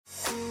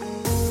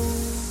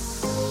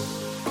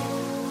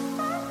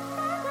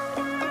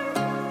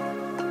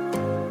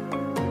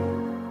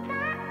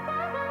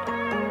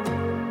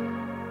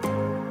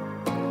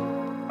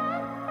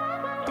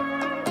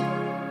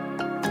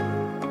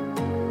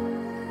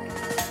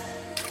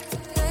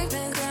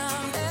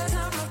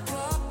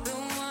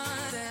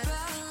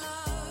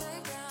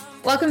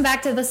Welcome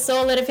back to the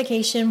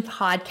Solidification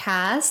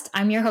Podcast.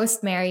 I'm your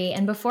host, Mary.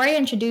 And before I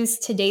introduce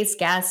today's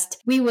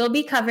guest, we will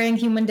be covering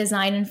human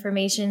design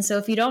information. So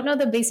if you don't know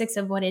the basics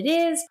of what it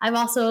is, I've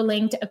also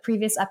linked a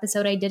previous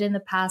episode I did in the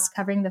past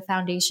covering the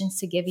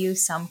foundations to give you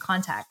some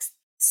context.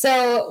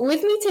 So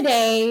with me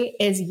today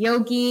is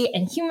Yogi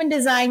and Human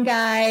Design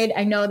Guide.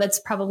 I know that's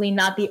probably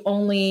not the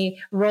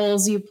only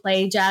roles you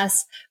play,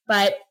 Jess,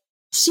 but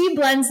she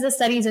blends the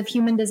studies of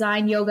human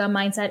design, yoga,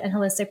 mindset, and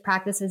holistic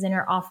practices in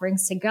her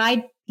offerings to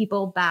guide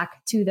people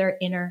back to their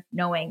inner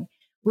knowing.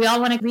 We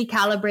all want to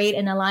recalibrate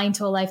and align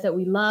to a life that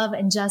we love,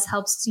 and Jess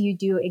helps you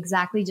do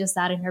exactly just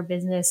that in her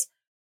business,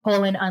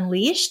 Whole and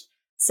Unleashed.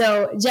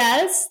 So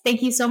Jess,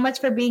 thank you so much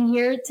for being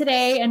here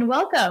today and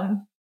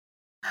welcome.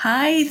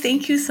 Hi,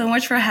 thank you so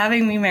much for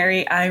having me,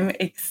 Mary. I'm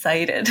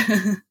excited.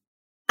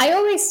 I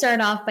always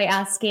start off by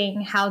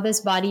asking how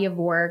this body of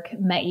work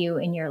met you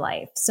in your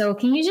life. So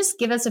can you just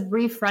give us a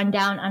brief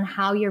rundown on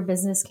how your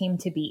business came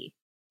to be?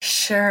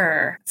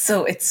 Sure.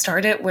 So it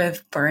started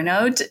with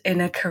burnout in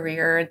a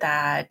career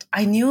that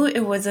I knew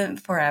it wasn't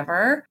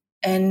forever.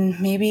 And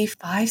maybe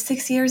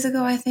 5-6 years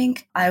ago, I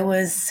think, I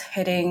was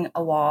hitting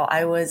a wall.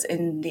 I was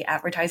in the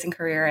advertising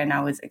career and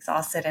I was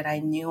exhausted and I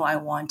knew I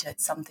wanted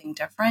something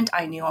different.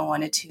 I knew I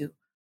wanted to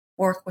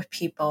work with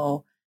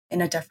people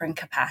in a different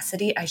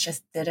capacity. I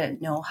just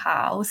didn't know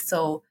how.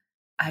 So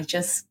I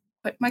just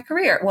quit my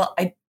career. Well,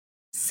 I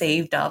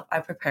saved up,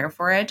 I prepared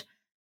for it.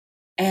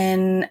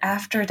 And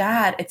after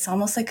that, it's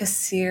almost like a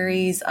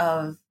series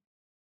of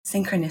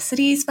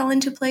synchronicities fell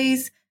into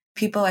place.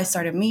 People I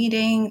started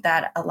meeting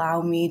that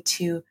allow me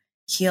to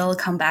heal,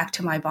 come back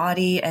to my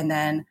body. And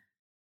then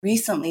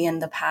recently, in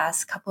the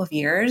past couple of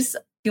years,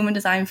 Human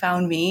Design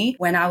found me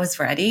when I was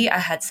ready. I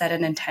had set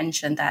an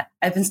intention that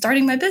I've been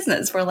starting my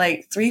business for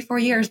like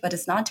 3-4 years, but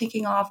it's not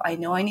taking off. I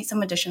know I need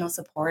some additional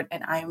support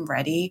and I am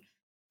ready.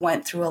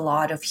 Went through a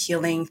lot of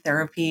healing,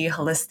 therapy,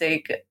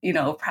 holistic,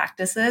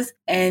 practices.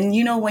 And,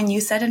 when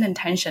you set an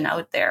intention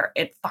out there,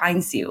 it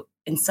finds you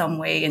in some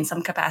way, in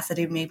some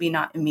capacity, maybe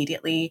not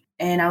immediately.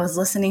 And I was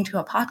listening to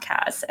a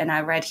podcast and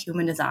I read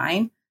Human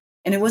Design.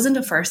 And it wasn't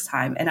the first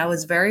time. And I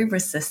was very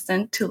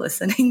resistant to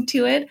listening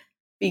to it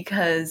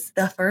because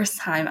the first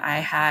time I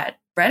had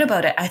read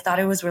about it, I thought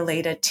it was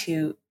related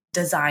to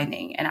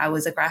designing. And I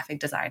was a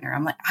graphic designer.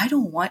 I'm like, I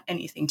don't want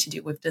anything to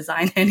do with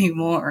design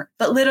anymore.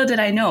 But little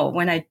did I know,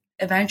 when I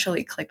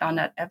eventually clicked on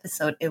that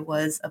episode, it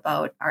was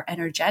about our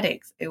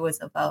energetics. It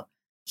was about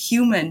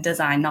human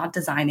design, not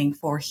designing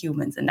for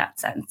humans in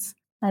that sense.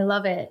 I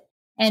love it.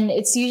 And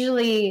it's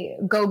usually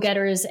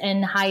go-getters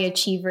and high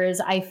achievers,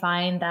 I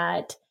find,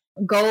 that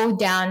go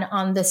down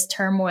on this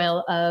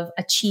turmoil of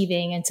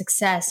achieving and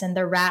success and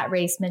the rat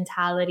race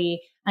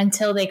mentality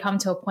until they come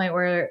to a point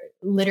where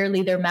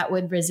literally they're met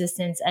with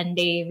resistance and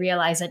they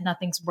realize that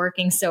nothing's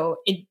working. So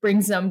it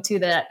brings them to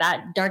that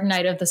dark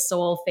night of the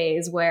soul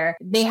phase where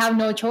they have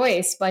no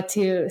choice but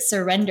to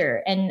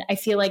surrender. And I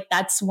feel like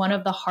that's one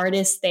of the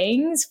hardest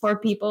things for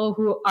people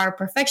who are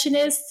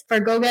perfectionists, for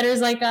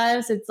go-getters like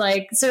us. It's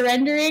like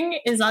surrendering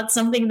is not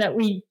something that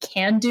we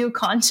can do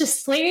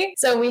consciously.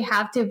 So we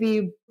have to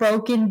be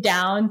broken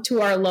down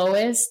to our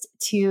lowest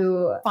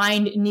to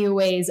find new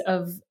ways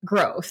of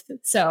growth.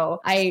 So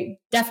I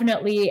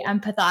definitely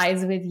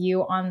empathize with you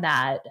on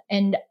that.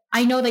 And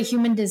I know that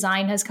human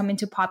design has come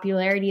into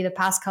popularity the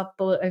past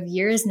couple of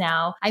years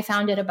now. I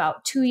found it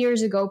about 2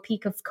 years ago,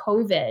 peak of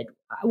COVID.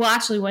 Well,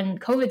 actually, when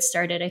COVID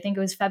started, I think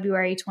it was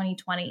February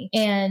 2020.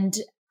 And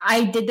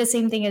I did the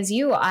same thing as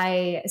you.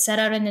 I set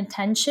out an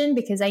intention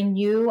because I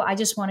knew I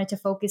just wanted to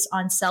focus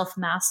on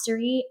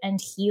self-mastery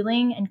and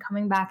healing and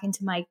coming back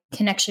into my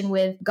connection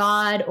with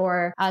God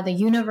or the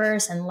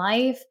universe and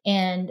life.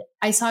 And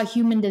I saw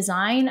human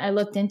design. I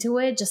looked into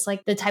it, just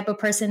like the type of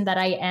person that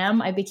I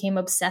am. I became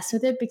obsessed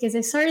with it because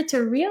I started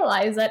to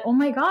realize that, oh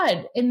my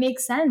God, it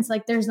makes sense.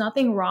 Like there's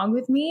nothing wrong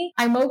with me.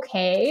 I'm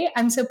okay.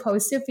 I'm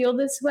supposed to feel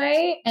this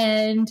way.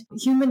 And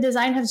human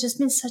design has just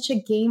been such a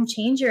game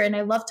changer. And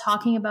I love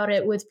talking about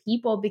it with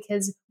people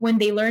because when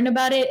they learn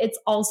about it, it's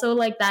also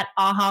like that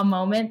aha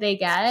moment they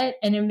get.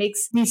 And it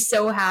makes me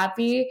so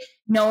happy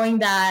knowing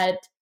that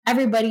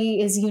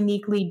everybody is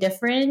uniquely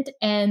different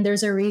and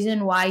there's a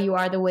reason why you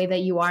are the way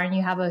that you are and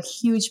you have a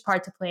huge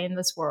part to play in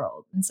this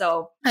world. And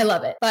so I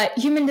love it. But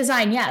human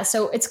design, yeah.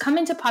 So it's come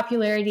into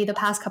popularity the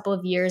past couple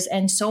of years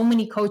and so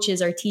many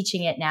coaches are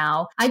teaching it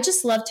now. I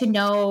just love to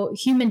know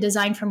human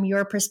design from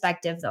your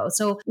perspective though.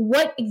 So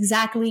what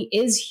exactly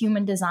is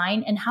human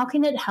design and how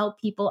can it help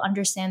people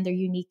understand their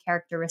unique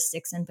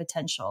characteristics and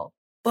potential?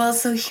 Well,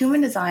 so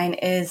human design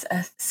is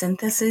a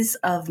synthesis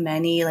of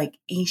many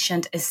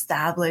ancient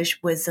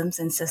established wisdoms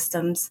and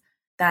systems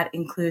that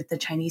include the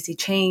Chinese I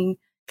Ching,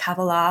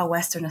 Kabbalah,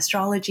 Western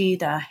astrology,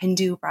 the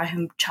Hindu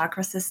Brahmin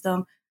chakra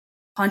system,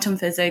 quantum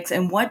physics.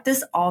 And what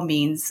this all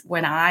means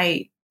when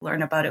I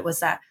learned about it was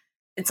that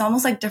it's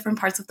almost like different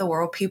parts of the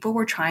world people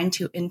were trying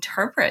to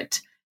interpret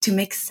to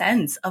make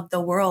sense of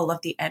the world, of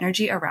the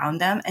energy around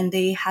them. And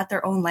they had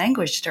their own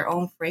language, their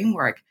own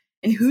framework.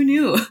 And who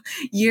knew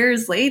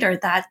years later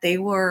that they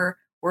were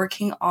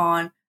working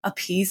on a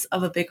piece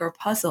of a bigger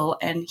puzzle.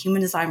 And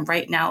human design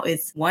right now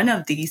is one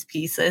of these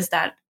pieces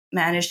that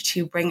managed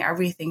to bring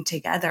everything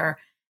together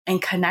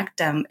and connect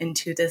them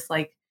into this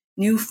like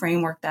new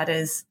framework that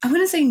is, I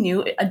wouldn't say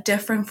new, a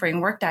different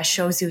framework that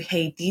shows you,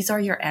 hey, these are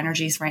your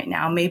energies right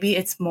now. Maybe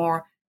it's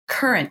more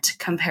current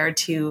compared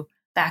to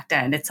back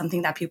then. It's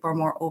something that people are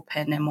more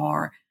open and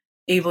more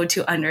able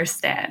to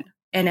understand.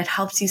 And it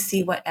helps you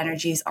see what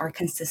energies are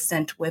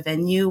consistent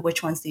within you,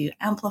 which ones do you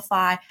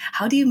amplify,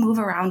 how do you move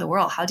around the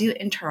world, how do you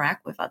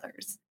interact with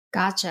others.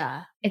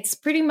 Gotcha. It's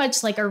pretty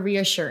much like a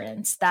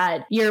reassurance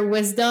that your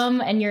wisdom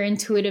and your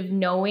intuitive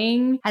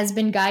knowing has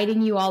been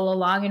guiding you all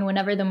along. And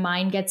whenever the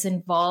mind gets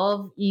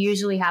involved, you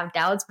usually have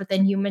doubts. But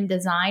then human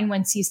design,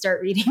 once you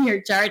start reading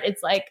your chart,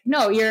 it's like,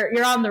 no,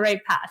 you're on the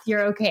right path.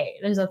 You're okay.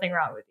 There's nothing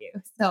wrong with you.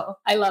 So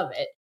I love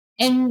it.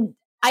 And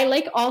I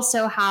like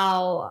also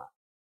how,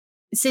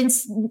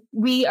 since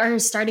we are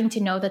starting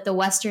to know that the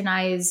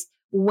westernized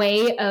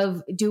way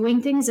of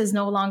doing things is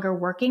no longer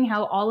working,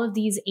 how all of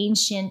these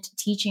ancient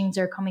teachings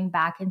are coming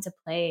back into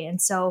play.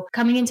 And so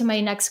coming into my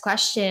next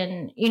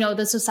question,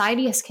 the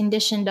society has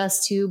conditioned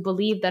us to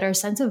believe that our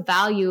sense of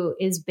value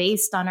is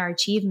based on our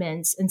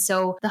achievements. And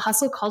so the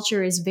hustle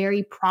culture is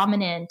very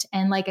prominent.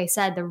 And like I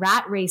said, the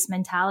rat race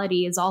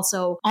mentality is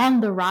also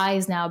on the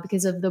rise now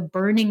because of the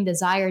burning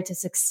desire to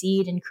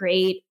succeed and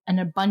create an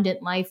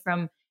abundant life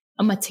from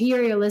a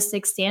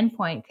materialistic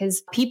standpoint,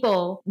 because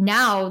people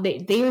now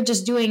they are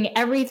just doing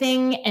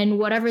everything and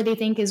whatever they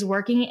think is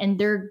working, and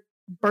they're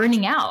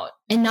burning out,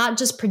 and not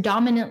just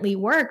predominantly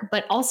work,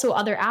 but also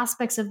other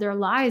aspects of their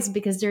lives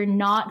because they're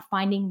not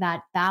finding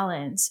that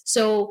balance.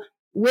 So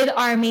with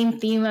our main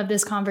theme of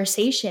this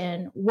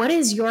conversation, what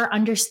is your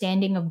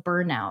understanding of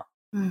burnout?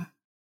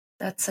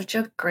 That's such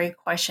a great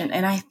question.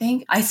 And I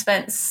think I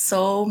spent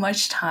so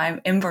much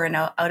time in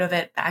burnout, out of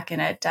it, back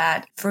in it,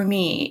 that for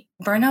me,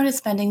 burnout is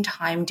spending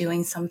time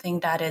doing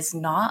something that is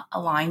not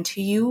aligned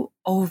to you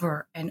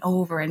over and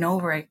over and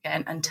over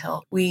again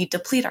until we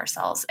deplete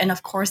ourselves. And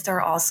of course, there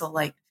are also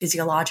like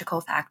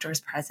physiological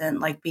factors present,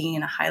 like being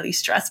in a highly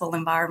stressful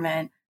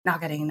environment, not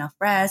getting enough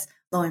rest,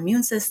 low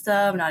immune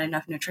system, not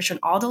enough nutrition.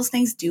 All those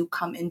things do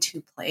come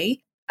into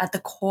play. At the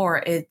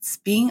core, it's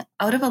being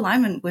out of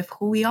alignment with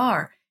who we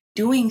are,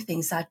 doing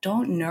things that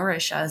don't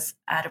nourish us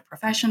at a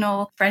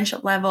professional,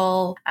 friendship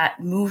level, at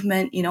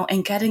movement,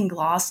 and getting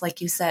lost, like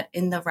you said,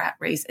 in the rat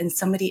race, in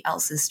somebody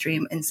else's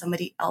dream, in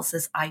somebody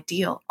else's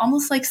ideal,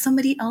 almost like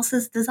somebody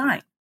else's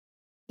design.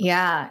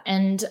 Yeah.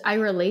 And I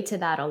relate to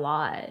that a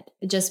lot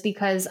just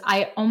because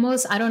I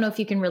don't know if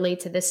you can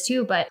relate to this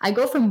too, but I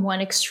go from one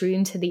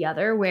extreme to the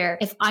other where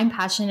if I'm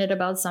passionate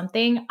about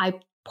something, I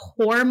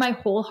pour my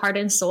whole heart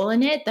and soul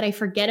in it that I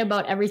forget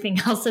about everything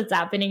else that's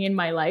happening in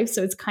my life.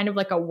 So it's kind of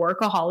like a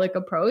workaholic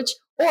approach.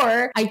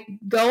 Or I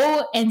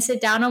go and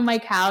sit down on my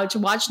couch,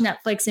 watch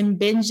Netflix and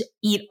binge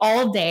eat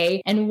all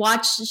day and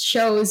watch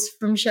shows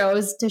from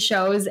shows to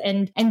shows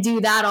and do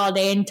that all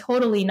day and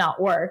totally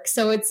not work.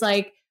 So it's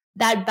like,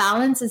 that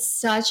balance is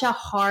such a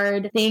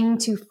hard thing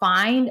to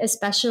find,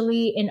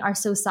 especially in our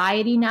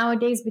society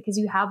nowadays, because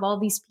you have all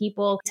these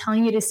people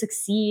telling you to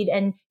succeed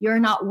and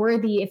you're not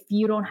worthy if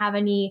you don't have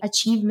any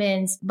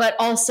achievements, but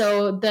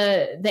also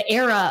the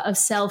era of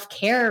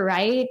self-care,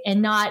 right?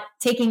 And not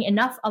taking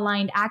enough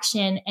aligned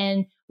action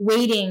and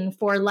waiting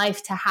for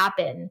life to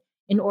happen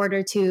in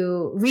order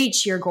to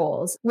reach your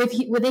goals.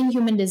 Within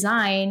human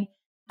design,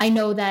 I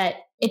know that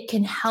it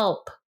can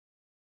help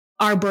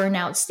our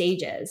burnout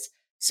stages.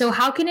 So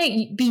how can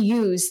it be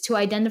used to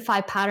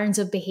identify patterns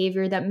of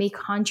behavior that may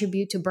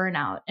contribute to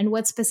burnout? And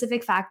what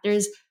specific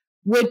factors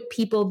would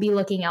people be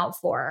looking out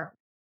for?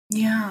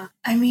 Yeah.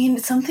 I mean,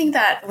 something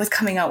that was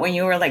coming out when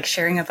you were like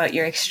sharing about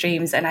your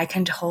extremes, and I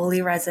can totally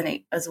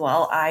resonate as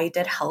well. I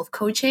did health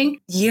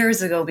coaching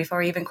years ago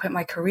before I even quit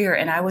my career.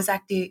 And I was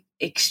at the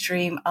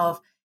extreme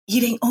of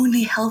eating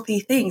only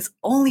healthy things,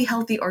 only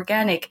healthy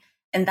organic.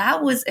 And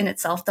that was in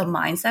itself, the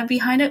mindset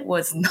behind it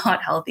was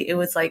not healthy. It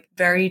was like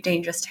very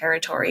dangerous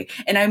territory.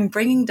 And I'm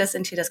bringing this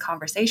into this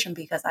conversation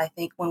because I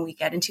think when we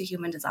get into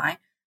human design,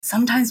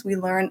 sometimes we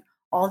learn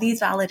all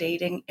these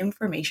validating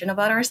information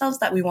about ourselves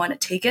that we want to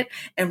take it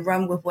and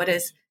run with what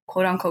is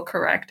quote unquote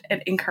correct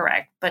and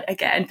incorrect. But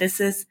again, this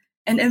is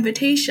an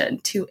invitation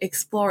to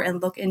explore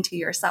and look into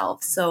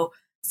yourself. So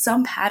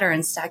some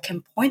patterns that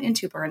can point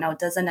into burnout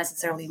doesn't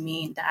necessarily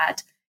mean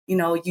that,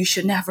 you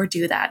should never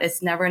do that.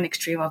 It's never an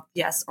extreme of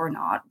yes or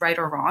not, right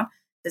or wrong.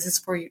 This is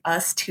for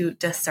us to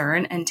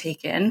discern and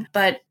take in.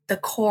 But the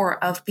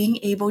core of being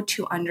able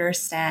to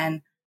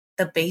understand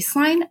the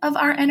baseline of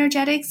our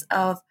energetics,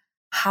 of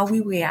how we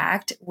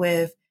react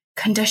with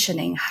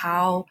conditioning,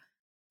 how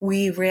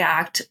we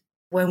react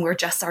when we're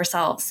just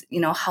ourselves,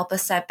 help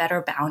us set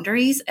better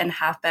boundaries and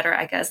have better,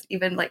 I guess,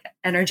 even like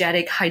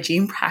energetic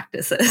hygiene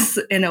practices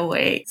in a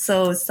way.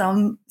 So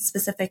some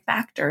specific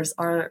factors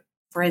are,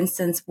 for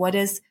instance, what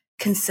is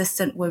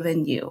consistent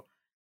within you?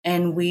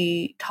 And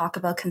we talk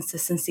about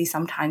consistency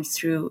sometimes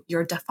through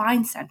your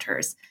defined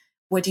centers.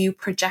 What do you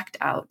project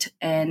out?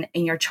 And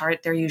in your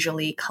chart, they're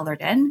usually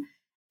colored in.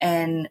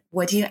 And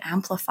what do you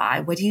amplify?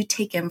 What do you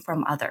take in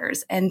from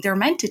others? And they're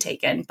meant to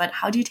take in, but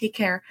how do you take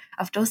care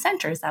of those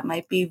centers that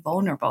might be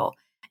vulnerable?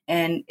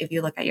 And if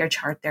you look at your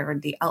chart, they're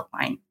the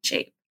outline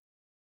shape.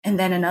 And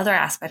then another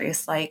aspect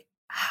is like,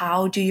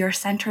 how do your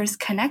centers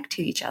connect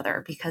to each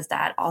other? Because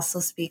that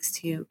also speaks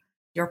to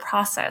your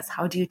process.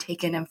 How do you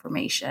take in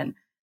information?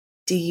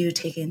 Do you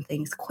take in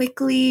things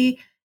quickly?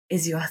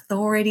 Is your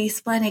authority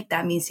splenic?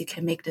 That means you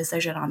can make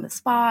decision on the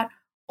spot.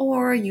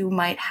 Or you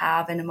might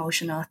have an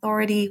emotional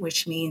authority,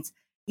 which means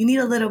you need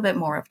a little bit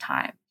more of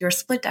time. You're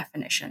split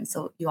definition.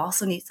 So you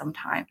also need some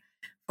time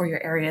for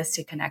your areas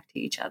to connect to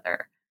each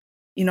other.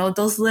 You know,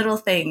 those little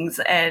things.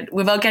 And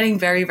without getting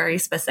very, very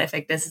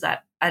specific, this is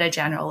at a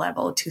general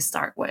level to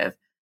start with.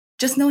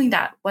 Just knowing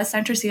that, what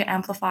centers do you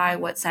amplify?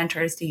 What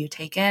centers do you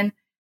take in?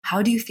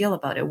 How do you feel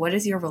about it? What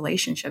is your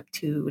relationship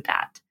to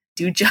that?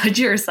 Do you judge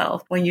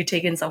yourself when you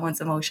take in someone's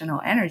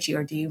emotional energy,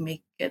 or do you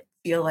make it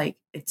feel like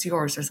it's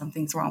yours or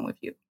something's wrong with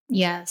you?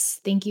 Yes,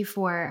 thank you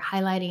for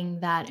highlighting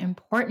that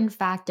important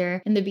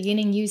factor. In the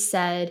beginning, you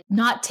said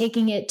not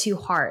taking it to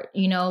heart.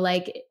 You know,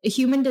 like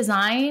human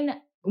design,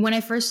 when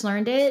I first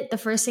learned it, the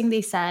first thing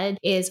they said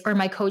is, or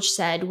my coach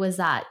said, was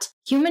that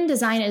human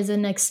design is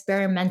an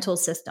experimental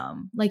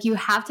system. Like you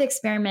have to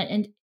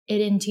experiment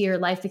it into your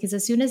life, because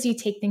as soon as you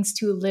take things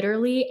too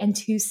literally and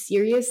too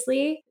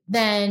seriously,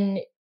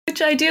 then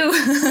which I do.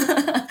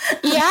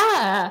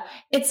 Yeah.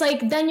 It's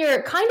like then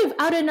you're kind of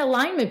out in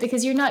alignment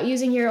because you're not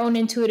using your own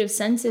intuitive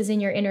senses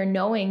and your inner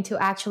knowing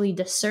to actually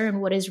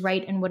discern what is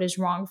right and what is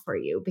wrong for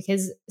you.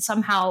 Because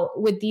somehow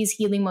with these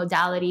healing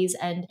modalities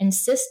and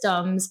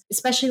systems,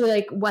 especially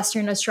like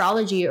Western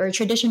astrology or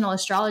traditional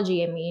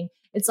astrology, I mean,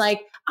 it's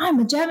like, I'm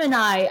a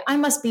Gemini, I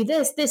must be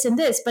this, this, and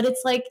this. But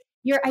it's like,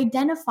 you're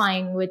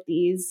identifying with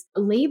these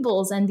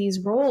labels and these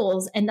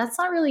roles. And that's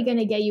not really going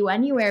to get you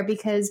anywhere,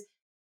 because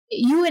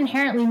you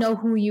inherently know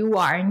who you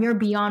are and you're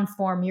beyond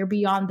form, you're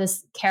beyond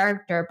this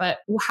character. But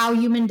how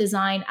human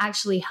design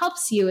actually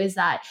helps you is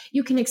that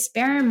you can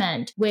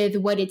experiment with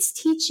what it's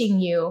teaching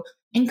you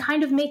and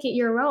kind of make it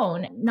your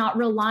own, not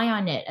rely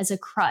on it as a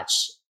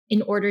crutch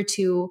in order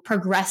to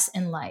progress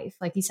in life,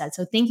 like you said.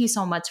 So thank you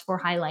so much for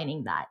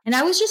highlighting that. And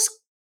I was just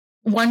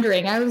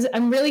wondering,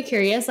 I'm really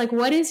curious, like,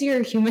 what is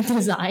your human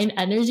design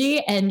energy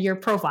and your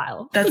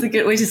profile? That's a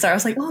good way to start. I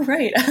was like, oh,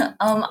 right.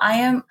 I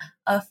am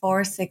a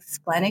 4/6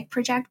 splenic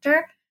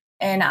projector,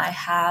 and I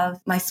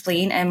have my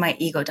spleen and my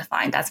ego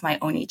defined. That's my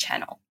Oni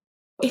channel.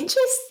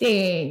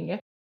 Interesting.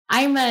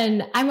 I'm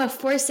a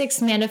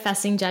 4/6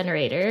 manifesting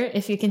generator,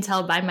 if you can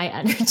tell by my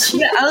energy.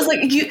 Yeah, I was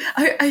like,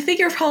 I think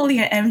you're probably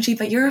an MG,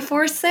 but you're a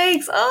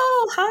 4/6.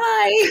 Oh,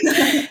 hi.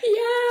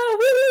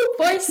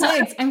 Yeah, woo,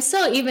 4/6. I'm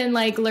still even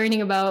like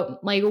learning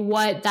about like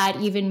what that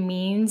even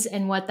means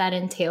and what that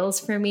entails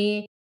for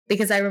me.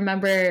 Because I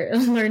remember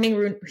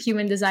learning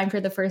human design for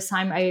the first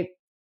time, I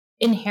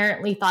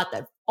inherently thought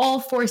that all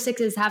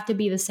 4/6s have to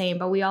be the same,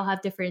 but we all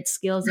have different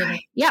skills. Right. And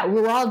yeah,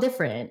 we're all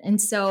different.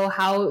 And so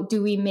how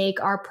do we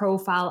make our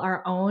profile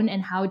our own?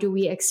 And how do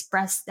we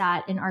express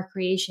that in our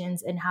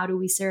creations? And how do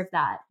we serve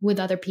that with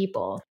other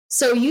people?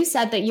 So you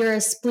said that you're a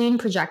spleen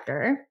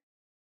projector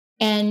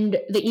and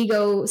the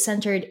ego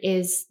centered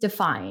is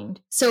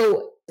defined.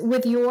 So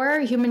with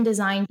your human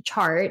design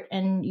chart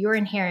and your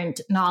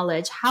inherent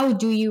knowledge, how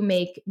do you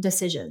make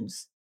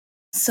decisions?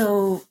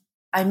 So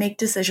I make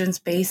decisions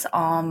based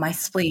on my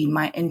spleen,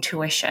 my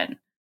intuition.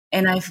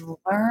 And I've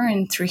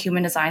learned through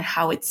human design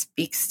how it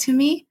speaks to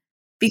me,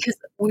 because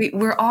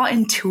we're all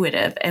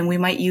intuitive and we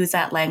might use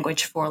that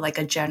language for like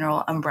a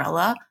general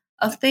umbrella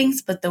of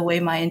things. But the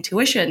way my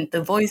intuition,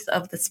 the voice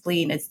of the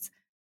spleen, it's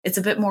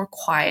a bit more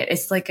quiet.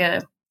 It's like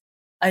a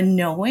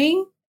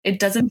knowing. It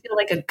doesn't feel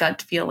like a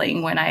gut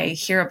feeling when I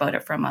hear about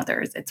it from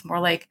others. It's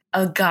more like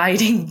a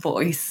guiding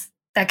voice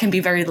that can be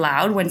very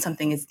loud when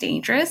something is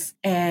dangerous.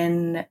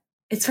 And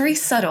it's very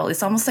subtle.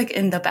 It's almost like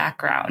in the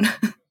background.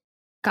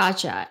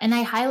 Gotcha. And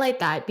I highlight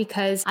that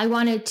because I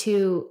wanted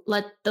to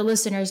let the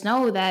listeners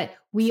know that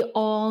we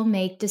all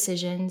make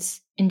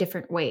decisions in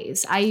different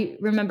ways. I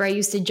remember I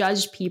used to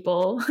judge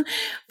people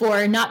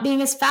for not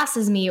being as fast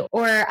as me,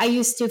 or I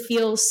used to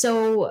feel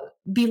so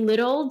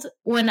belittled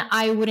when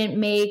I wouldn't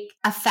make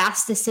a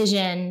fast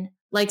decision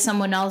like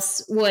someone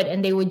else would,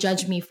 and they would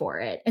judge me for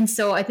it. And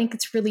so I think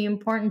it's really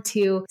important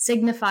to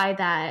signify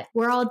that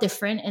we're all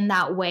different in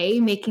that way.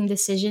 Making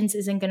decisions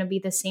isn't going to be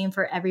the same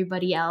for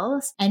everybody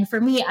else. And for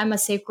me, I'm a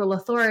sacral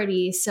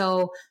authority.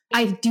 So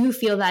I do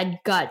feel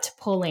that gut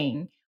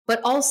pulling.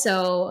 But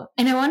also,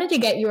 and I wanted to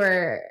get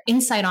your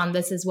insight on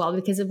this as well,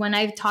 because when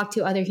I've talked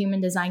to other human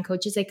design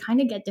coaches, I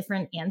kind of get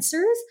different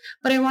answers.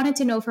 But I wanted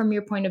to know from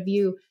your point of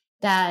view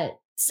that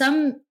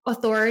some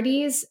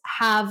authorities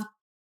have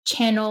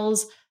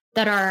channels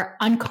that are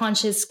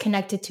unconscious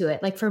connected to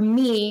it. Like for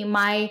me,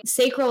 my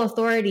sacral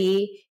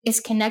authority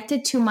is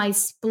connected to my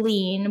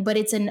spleen, but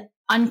it's an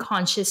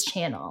unconscious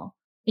channel.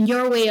 In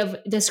your way of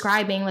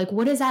describing, like,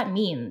 what does that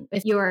mean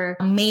if your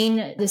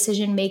main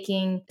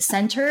decision-making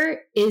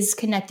center is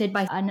connected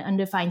by an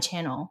undefined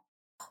channel?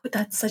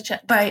 that's such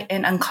a, by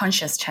an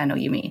unconscious channel,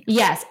 you mean?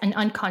 Yes, an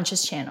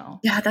unconscious channel.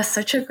 Yeah, that's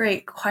such a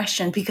great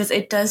question because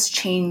it does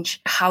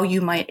change how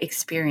you might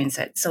experience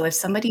it. So if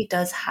somebody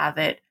does have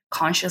it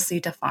consciously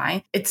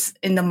defined, it's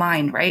in the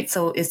mind, right?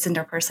 So it's in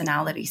their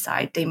personality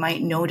side. They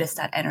might notice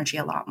that energy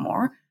a lot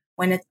more.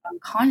 When it's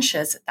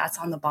unconscious, that's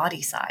on the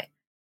body side.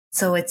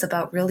 So it's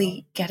about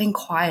really getting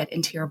quiet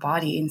into your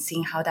body and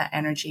seeing how that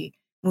energy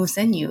moves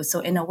in you. So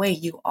in a way,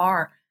 you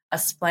are a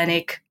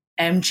splenic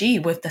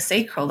MG with the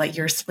sacral, like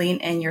your spleen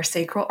and your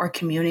sacral are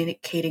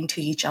communicating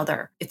to each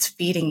other. It's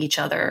feeding each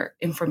other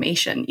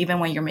information. Even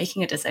when you're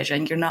making a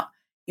decision,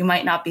 you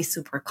might not be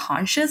super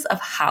conscious of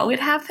how it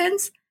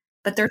happens,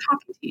 but they're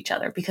talking to each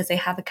other because they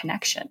have a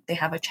connection. They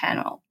have a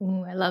channel.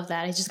 Ooh, I love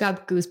that. I just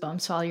got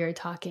goosebumps while you were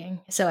talking.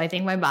 So I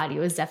think my body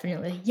was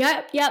definitely,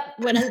 yep.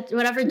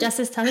 Whatever Jess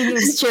is telling you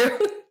is true.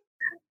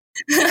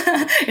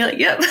 You're like,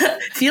 yep,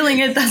 feeling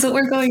it. That's what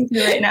we're going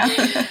through right now.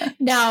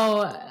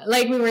 Now,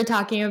 like we were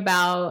talking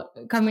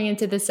about coming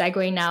into the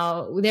segue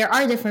now, there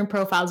are different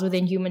profiles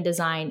within human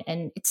design,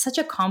 and it's such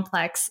a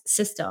complex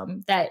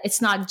system that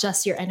it's not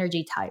just your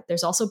energy type.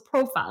 There's also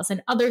profiles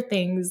and other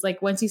things.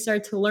 Like once you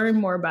start to learn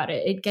more about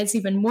it, it gets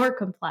even more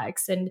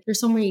complex, and there's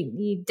so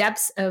many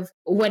depths of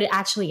what it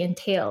actually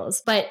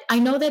entails. But I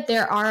know that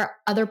there are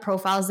other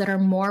profiles that are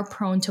more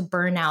prone to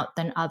burnout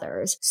than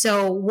others.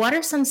 So what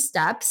are some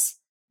steps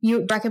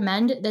you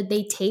recommend that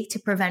they take to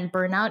prevent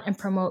burnout and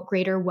promote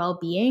greater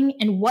well-being?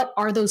 And what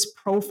are those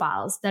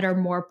profiles that are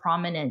more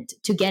prominent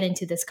to get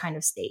into this kind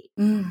of state?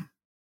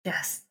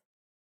 Yes.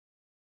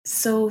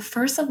 So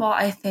first of all,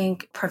 I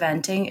think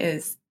preventing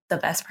is the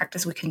best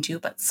practice we can do.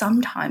 But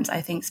sometimes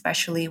I think,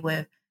 especially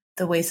with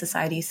the way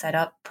society is set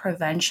up,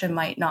 prevention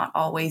might not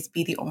always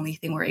be the only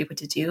thing we're able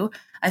to do.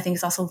 I think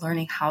it's also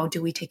learning how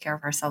do we take care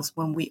of ourselves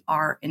when we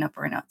are in a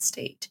burnout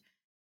state.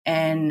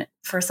 And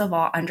first of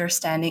all,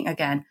 understanding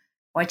again,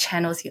 what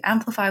channels you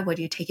amplify, what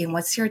are you taking,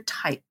 what's your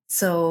type.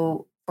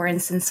 So for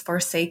instance, for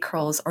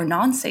sacrals or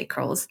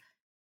non-sacrals,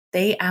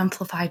 they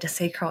amplify the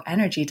sacral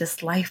energy,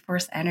 this life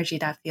force energy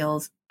that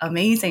feels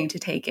amazing to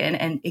take in.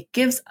 And it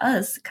gives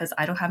us, because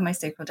I don't have my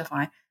sacral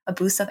defined, a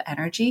boost of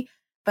energy.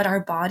 But our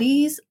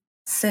bodies,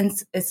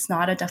 since it's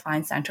not a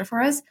defined center for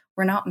us,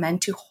 we're not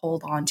meant to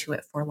hold on to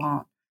it for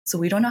long. So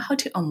we don't know how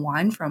to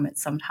unwind from it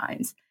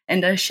sometimes.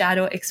 And the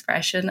shadow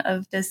expression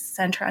of this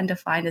center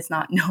undefined is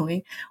not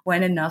knowing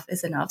when enough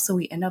is enough. So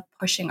we end up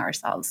pushing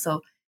ourselves.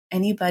 So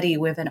anybody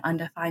with an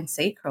undefined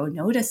sacral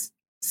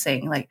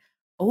noticing like,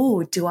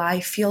 oh, do I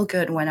feel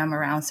good when I'm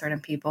around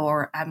certain people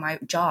or at my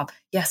job?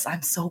 Yes,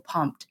 I'm so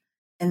pumped.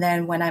 And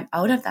then when I'm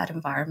out of that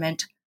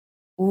environment,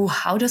 oh,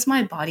 how does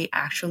my body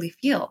actually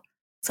feel?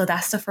 So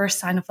that's the first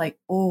sign of like,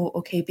 oh,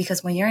 okay,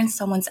 because when you're in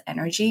someone's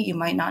energy, you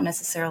might not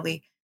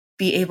necessarily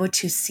be able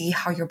to see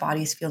how your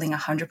body is feeling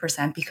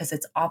 100% because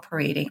it's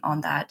operating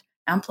on that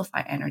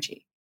amplified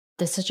energy.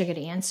 That's such a good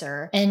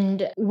answer.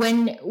 And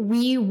when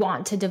we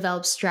want to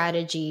develop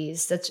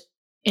strategies that's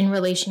in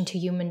relation to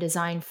human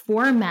design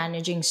for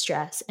managing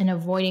stress and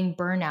avoiding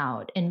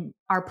burnout in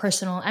our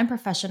personal and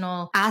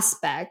professional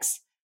aspects,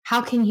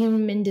 how can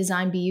human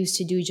design be used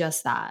to do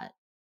just that?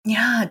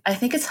 Yeah, I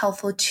think it's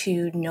helpful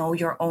to know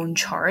your own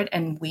chart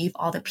and weave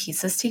all the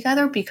pieces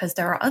together because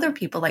there are other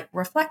people like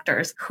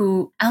reflectors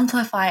who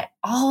amplify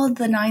all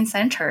the 9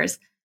 centers,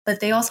 but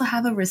they also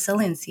have a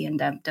resiliency in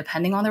them,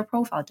 depending on their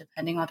profile,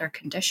 depending on their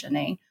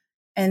conditioning.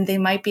 And they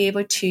might be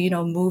able to,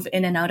 move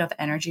in and out of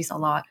energies a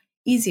lot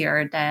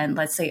easier than,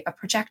 let's say, a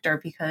projector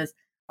because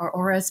our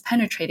aura is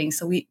penetrating.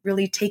 So we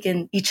really take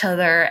in each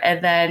other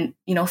and then,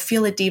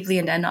 feel it deeply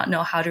and then not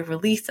know how to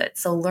release it.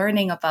 So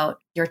learning about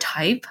your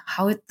type,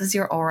 how does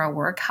your aura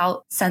work,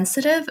 how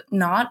sensitive,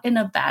 not in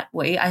a bad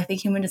way. I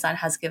think human design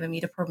has given me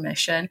the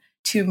permission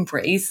to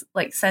embrace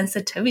like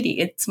sensitivity.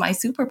 It's my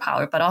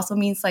superpower, but also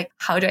means like,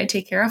 how do I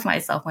take care of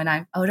myself when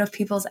I'm out of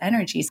people's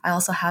energies? I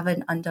also have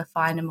an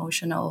undefined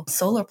emotional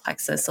solar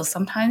plexus. So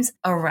sometimes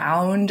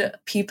around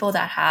people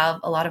that have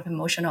a lot of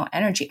emotional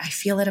energy, I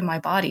feel it in my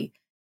body.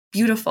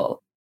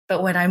 Beautiful.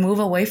 But when I move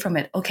away from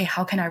it, okay,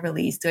 how can I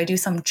release? Do I do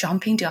some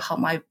jumping to help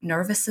my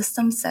nervous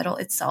system settle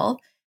itself?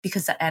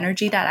 Because the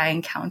energy that I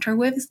encounter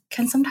with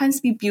can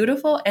sometimes be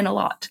beautiful and a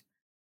lot.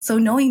 So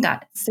knowing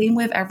that, same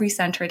with every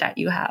center that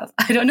you have.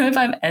 I don't know if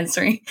I'm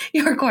answering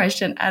your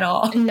question at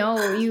all.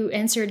 No, you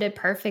answered it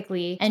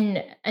perfectly.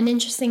 And an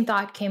interesting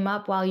thought came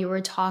up while you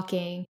were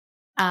talking.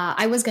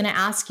 I was going to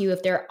ask you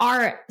if there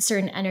are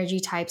certain energy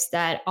types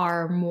that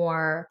are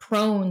more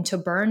prone to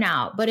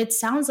burnout, but it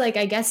sounds like,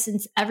 I guess,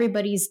 since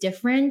everybody's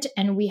different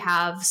and we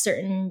have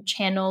certain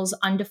channels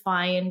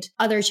undefined,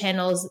 other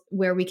channels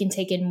where we can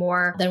take in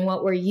more than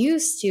what we're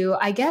used to,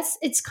 I guess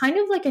it's kind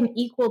of like an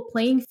equal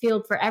playing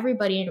field for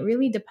everybody. And it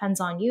really depends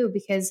on you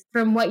because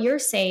from what you're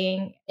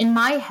saying, in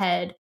my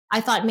head, I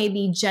thought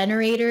maybe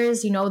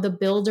generators, the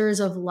builders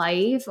of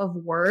life, of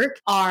work,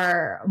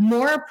 are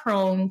more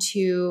prone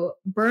to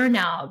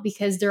burnout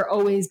because they're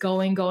always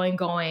going, going,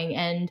 going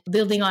and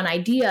building on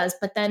ideas.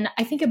 But then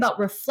I think about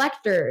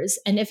reflectors.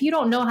 And if you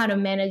don't know how to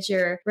manage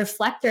your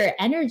reflector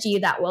energy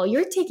that well,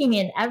 you're taking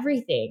in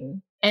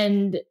everything.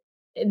 And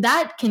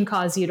that can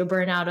cause you to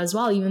burn out as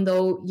well, even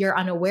though you're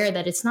unaware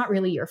that it's not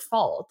really your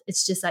fault.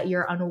 It's just that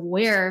you're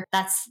unaware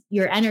that's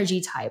your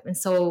energy type. And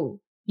so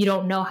you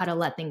don't know how to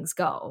let things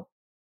go.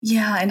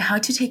 Yeah, and how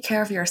to take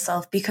care of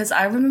yourself. Because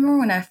I remember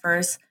when I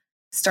first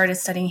started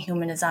studying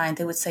human design,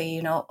 they would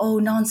say, oh,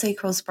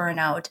 non-sacrals burn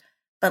out.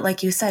 But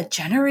like you said,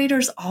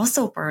 generators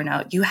also burn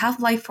out. You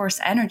have life force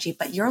energy,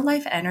 but your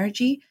life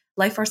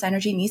force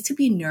energy needs to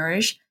be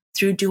nourished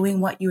through doing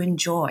what you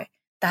enjoy.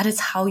 That is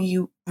how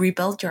you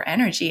rebuild your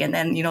energy. And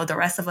then, the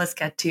rest of us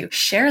get to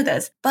share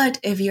this. But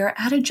if you're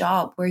at a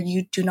job where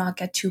you do not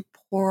get to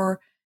pour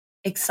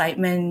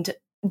excitement,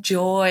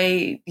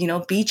 joy,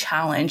 be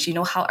challenged,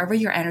 however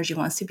your energy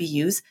wants to be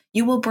used,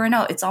 you will burn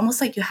out. It's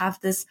almost like you have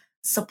this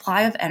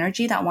supply of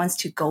energy that wants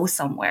to go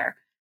somewhere,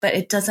 but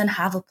it doesn't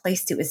have a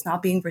place to. It's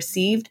not being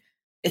received.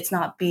 It's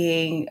not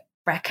being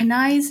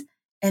recognized.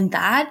 And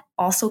that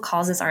also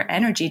causes our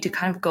energy to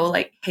kind of go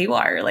like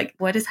haywire. Like,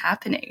 what is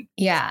happening?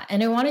 Yeah.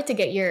 And I wanted to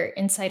get your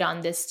insight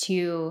on this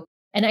too.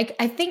 And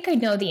I think I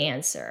know the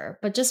answer,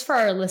 but just for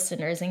our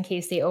listeners, in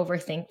case they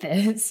overthink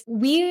this,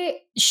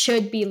 we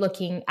should be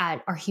looking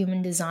at our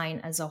human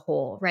design as a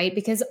whole, right?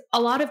 Because a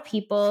lot of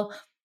people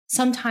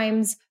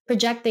sometimes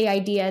project the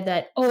idea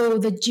that, oh,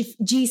 the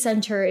G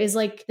center is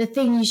like the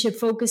thing you should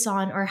focus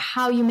on, or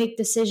how you make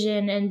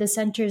decision and the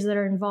centers that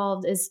are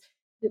involved is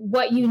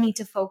what you need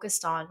to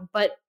focus on.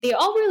 But they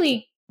all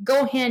really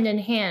go hand in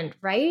hand,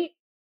 right?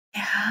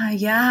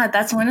 Yeah.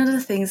 That's one of the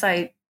things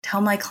I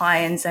tell my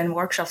clients and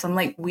workshops. I'm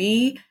like,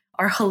 we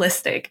are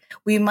holistic.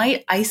 We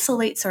might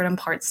isolate certain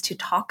parts to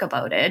talk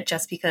about it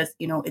just because,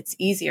 it's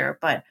easier.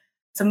 But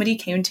somebody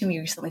came to me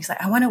recently, said,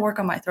 I want to work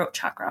on my throat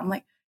chakra. I'm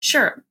like,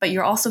 sure, but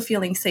you're also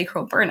feeling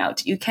sacral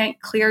burnout. You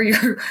can't clear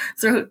your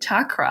throat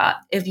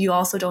chakra if you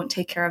also don't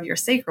take care of your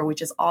sacral,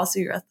 which is also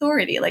your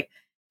authority. Like,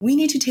 we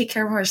need to take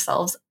care of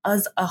ourselves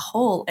as a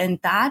whole. And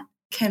that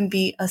can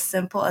be as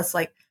simple as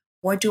like,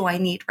 what do I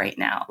need right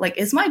now? Like,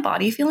 is my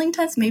body feeling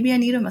tense? Maybe I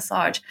need a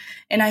massage.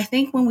 And I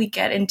think when we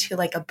get into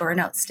like a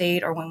burnout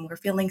state or when we're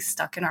feeling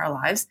stuck in our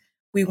lives,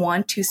 we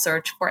want to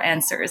search for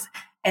answers.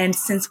 And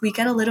since we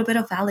get a little bit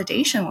of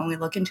validation when we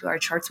look into our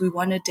charts, we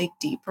want to dig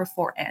deeper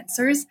for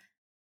answers.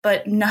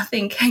 But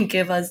nothing can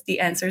give us the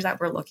answers that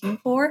we're looking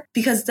for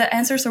because the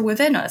answers are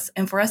within us.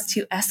 And for us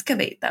to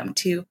excavate them,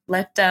 to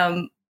let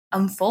them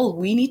unfold,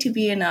 we need to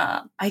be in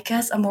a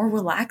more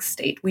relaxed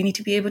state. We need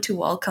to be able to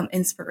welcome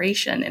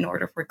inspiration in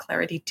order for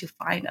clarity to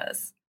find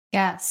us.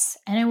 Yes.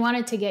 And I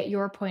wanted to get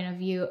your point of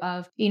view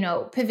of,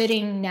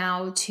 pivoting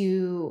now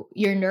to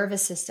your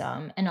nervous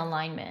system and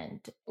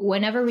alignment.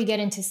 Whenever we get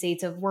into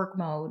states of work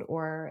mode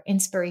or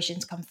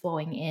inspirations come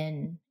flowing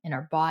in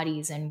our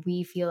bodies and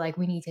we feel like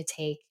we need to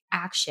take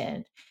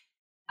action,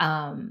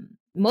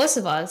 most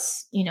of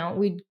us,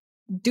 we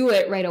do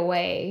it right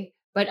away.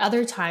 But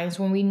other times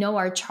when we know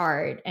our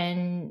chart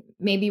and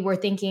maybe we're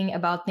thinking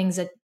about things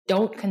that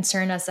don't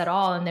concern us at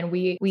all, and then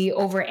we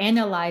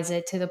overanalyze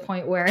it to the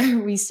point where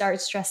we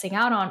start stressing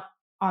out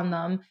on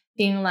them,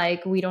 being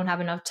like we don't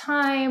have enough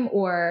time,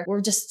 or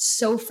we're just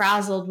so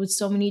frazzled with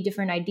so many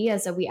different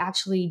ideas that we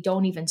actually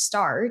don't even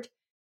start.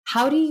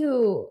 How do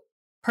you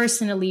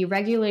personally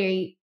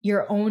regulate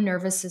your own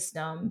nervous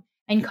system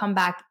and come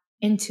back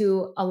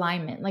into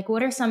alignment? Like,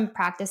 what are some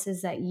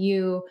practices that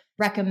you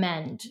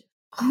recommend?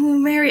 Oh,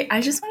 Mary, I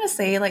just want to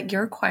say, like,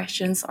 your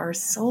questions are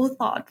so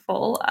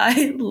thoughtful.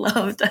 I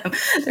love them.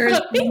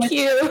 Thank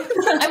you.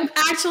 I'm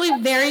actually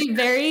very,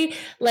 very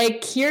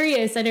like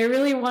curious, and I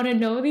really want to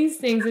know these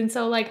things. And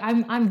so, like,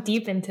 I'm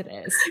deep into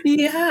this.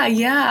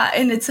 Yeah.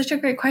 And it's such a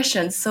great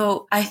question.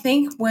 So I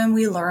think when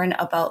we learn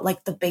about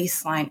like the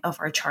baseline of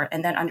our chart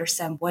and then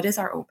understand what is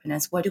our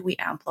openness, what do we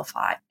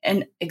amplify?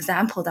 An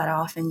example that I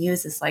often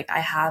use is like I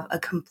have a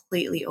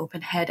completely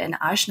open head and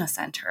ajna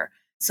center.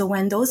 So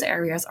when those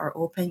areas are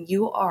open,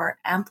 you are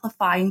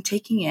amplifying,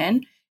 taking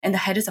in, and the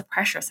head is a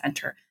pressure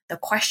center. The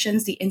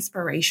questions, the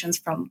inspirations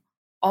from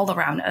all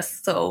around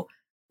us. So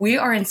we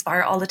are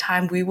inspired all the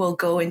time. We will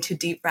go into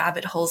deep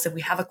rabbit holes. If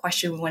we have a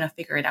question, we want to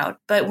figure it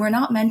out. But we're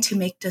not meant to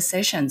make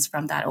decisions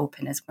from that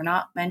openness. We're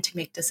not meant to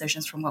make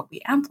decisions from what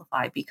we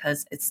amplify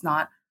because it's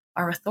not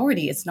our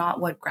authority. It's not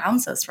what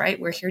grounds us,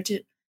 right? We're here to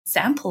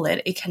sample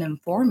it. It can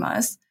inform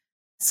us.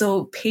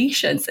 So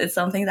patience is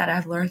something that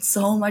I've learned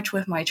so much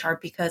with my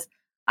chart because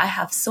I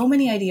have so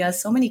many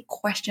ideas, so many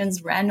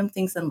questions, random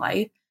things in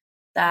life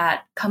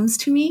that comes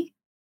to me.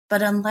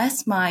 But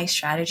unless my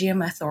strategy and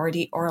my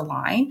authority are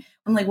aligned,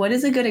 I'm like, what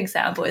is a good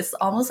example? It's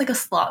almost like a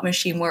slot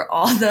machine where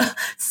all the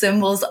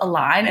symbols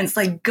align and it's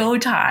like go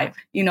time.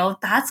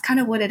 That's kind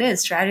of what it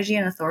is. Strategy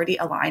and authority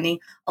aligning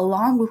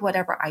along with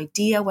whatever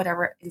idea,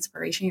 whatever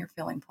inspiration you're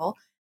feeling pull.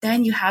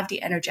 Then you have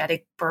the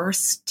energetic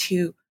burst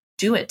to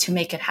do it, to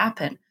make it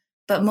happen.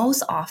 But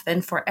most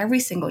often for every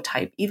single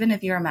type, even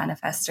if you're a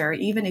manifestor,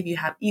 even if you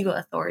have ego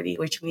authority,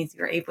 which means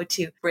you're able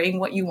to bring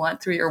what you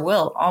want through your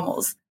will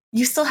almost,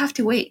 you still have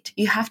to wait.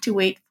 You have to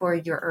wait for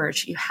your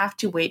urge. You have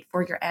to wait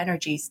for your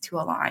energies to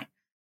align.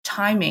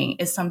 Timing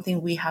is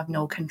something we have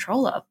no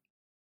control of.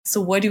 So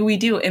what do we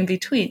do in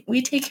between?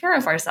 We take care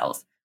of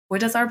ourselves. What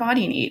does our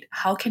body need?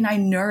 How can I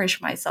nourish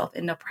myself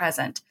in the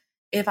present?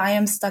 If I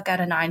am stuck at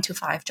a 9 to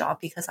 5 job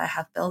because I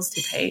have bills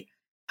to pay,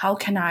 how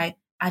can I,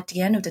 at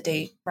the end of the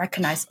day,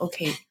 recognize,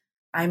 okay,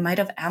 I might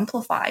have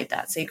amplified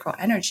that sacral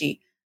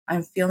energy.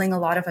 I'm feeling a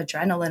lot of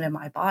adrenaline in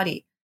my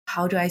body.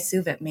 How do I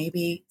soothe it?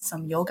 Maybe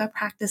some yoga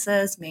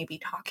practices, maybe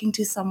talking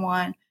to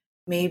someone,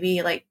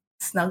 maybe like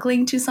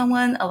snuggling to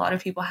someone. A lot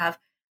of people have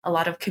a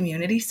lot of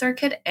community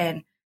circuit,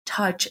 and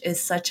touch is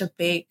such a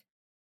big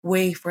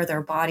way for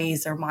their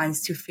bodies, their minds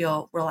to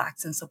feel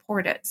relaxed and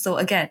supported. So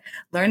again,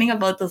 learning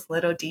about those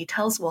little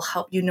details will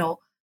help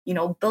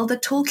build a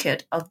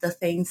toolkit of the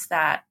things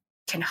that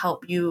can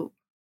help you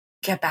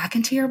get back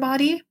into your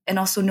body and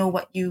also know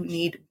what you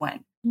need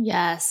when.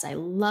 Yes, I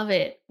love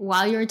it.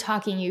 While you were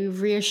talking,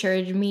 you've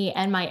reassured me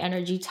and my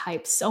energy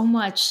type so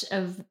much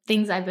of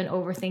things I've been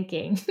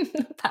overthinking the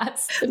We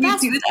past. do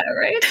that,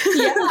 right?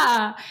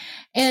 Yeah.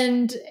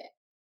 And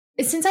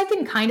since I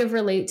can kind of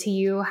relate to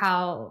you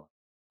how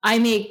I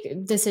make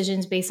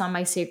decisions based on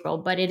my sacral,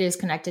 but it is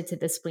connected to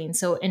the spleen.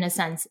 So in a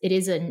sense, it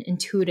is an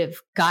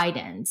intuitive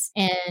guidance.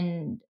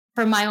 And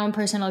from my own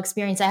personal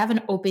experience, I have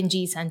an open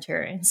G center.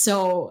 And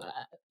so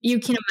you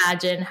can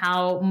imagine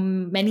how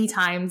many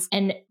times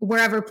and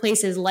wherever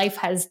places life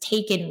has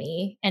taken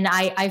me, and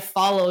I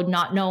followed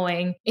not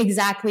knowing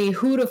exactly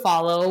who to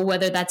follow,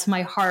 whether that's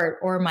my heart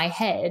or my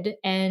head.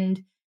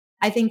 And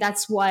I think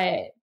that's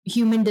what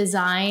human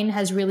design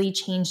has really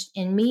changed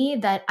in me,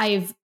 that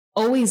I've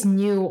always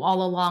knew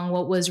all along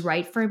what was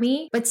right for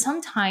me. But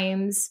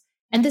sometimes,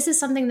 and this is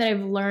something that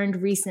I've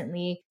learned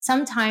recently,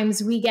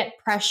 sometimes we get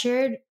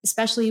pressured,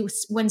 especially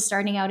when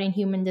starting out in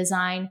human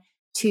design,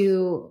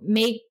 to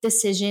make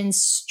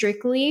decisions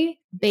strictly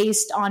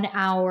based on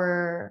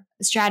our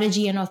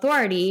strategy and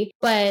authority.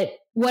 But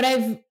what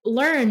I've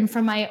learned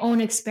from my own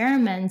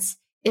experiments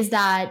is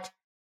that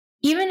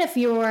even if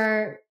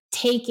you're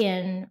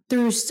taken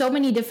through so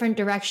many different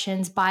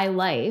directions by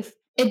life,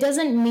 it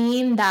doesn't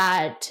mean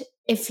that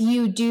if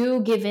you do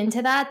give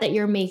into that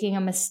you're making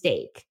a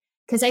mistake.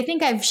 Because I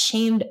think I've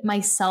shamed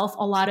myself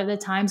a lot of the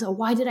times. Oh,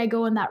 why did I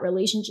go in that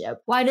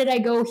relationship? Why did I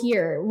go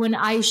here when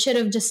I should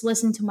have just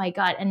listened to my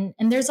gut? And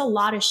there's a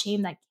lot of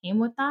shame that came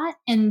with that.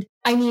 And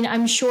I mean,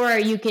 I'm sure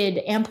you could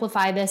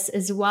amplify this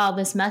as well,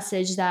 this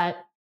message that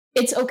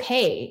it's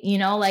okay,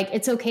 like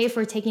it's okay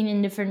for taking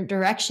in different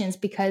directions,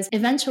 because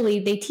eventually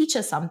they teach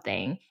us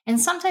something. And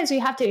sometimes we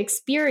have to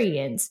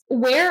experience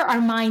where our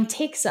mind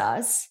takes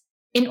us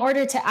in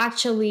order to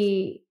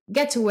actually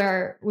get to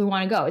where we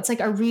want to go. It's like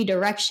a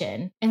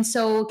redirection. And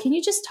so can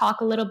you just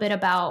talk a little bit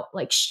about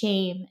like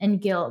shame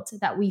and guilt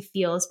that we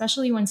feel,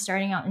 especially when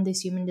starting out in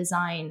this human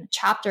design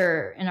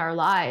chapter in our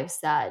lives,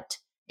 that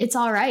it's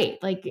all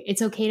right. Like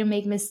it's okay to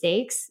make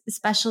mistakes,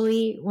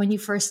 especially when you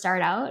first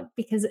start out,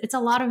 because it's a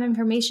lot of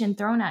information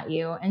thrown at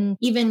you. And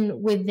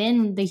even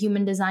within the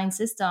human design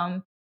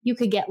system, you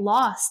could get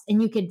lost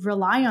and you could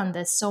rely on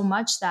this so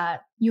much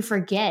that you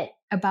forget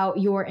about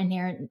your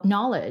inherent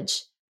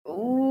knowledge.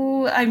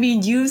 Oh, I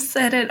mean, you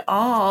said it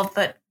all,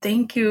 but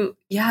thank you.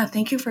 Yeah,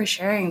 thank you for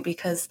sharing,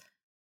 because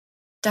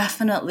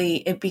definitely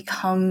it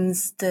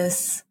becomes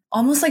this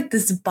almost like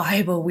this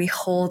Bible we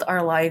hold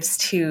our lives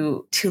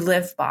to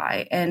live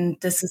by. And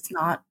this is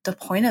not the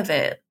point of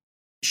it.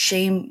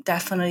 Shame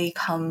definitely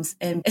comes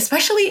in,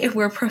 especially if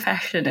we're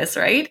perfectionists,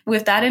 right?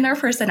 With that in our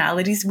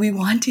personalities, we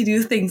want to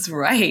do things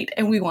right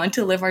and we want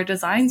to live our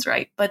designs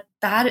right. But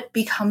that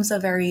becomes a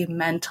very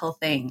mental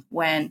thing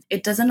when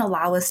it doesn't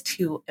allow us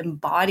to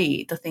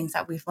embody the things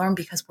that we've learned,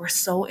 because we're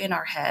so in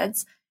our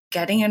heads,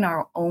 getting in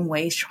our own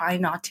ways,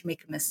 trying not to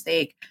make a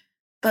mistake.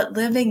 But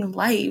living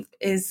life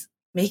is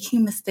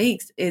making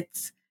mistakes.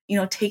 It's,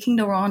 taking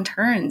the wrong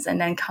turns and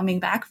then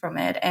coming back from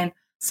it. And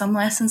some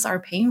lessons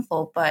are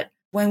painful, but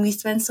when we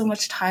spend so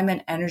much time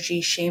and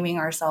energy shaming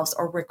ourselves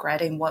or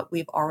regretting what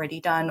we've already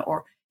done,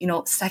 or,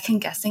 second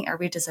guessing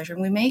every decision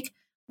we make,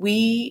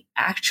 we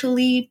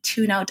actually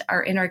tune out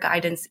our inner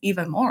guidance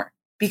even more,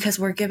 because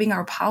we're giving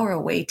our power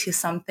away to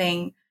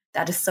something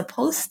that is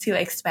supposed to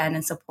expand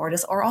and support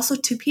us, or also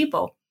to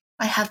people.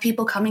 I have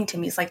people coming to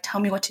me, it's like,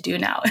 tell me what to do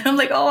now. And I'm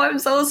like, oh, I'm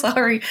so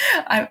sorry.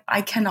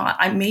 I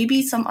cannot.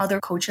 Maybe some other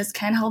coaches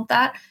can help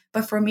that.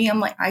 But for me, I'm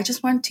like, I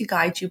just want to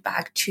guide you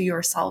back to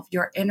yourself,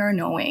 your inner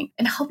knowing,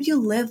 and help you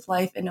live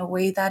life in a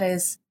way that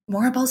is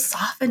more about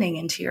softening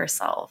into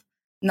yourself,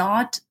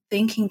 not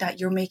thinking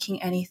that you're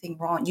making anything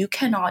wrong. You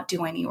cannot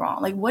do any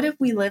wrong. Like, what if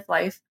we live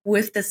life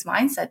with this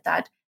mindset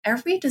that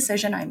every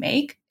decision I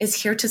make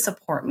is here to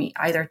support me,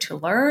 either to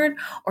learn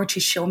or to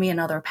show me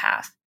another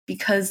path?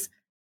 Because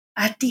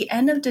at the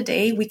end of the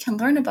day, we can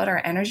learn about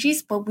our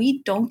energies, but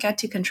we don't get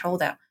to control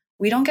them.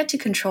 We don't get to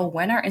control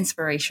when our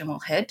inspiration will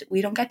hit.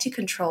 We don't get to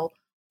control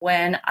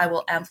when I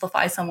will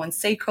amplify someone's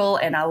sacral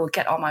and I will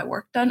get all my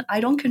work done. I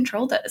don't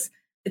control this.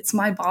 It's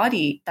my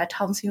body that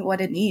tells me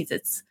what it needs.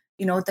 It's,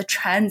 the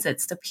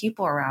transits, the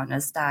people around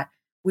us that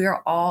we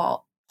are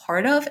all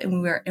part of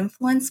and we're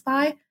influenced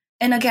by.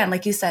 And again,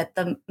 like you said,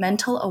 the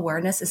mental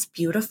awareness is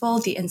beautiful.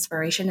 The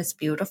inspiration is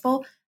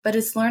beautiful, but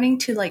it's learning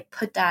to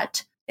put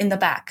that in the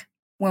back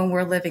when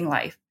we're living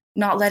life.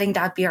 not letting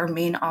that be our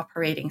main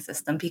operating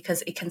system,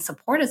 because it can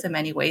support us in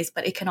many ways,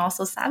 but it can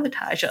also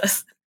sabotage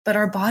us. But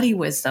our body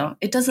wisdom,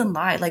 it doesn't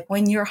lie. Like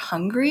when you're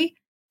hungry,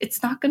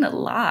 it's not going to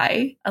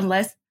lie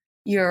unless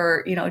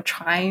you're,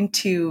 trying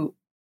to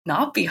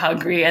not be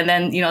hungry. And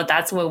then,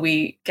 that's where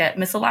we get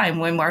misaligned,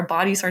 when our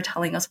bodies are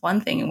telling us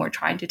one thing and we're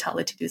trying to tell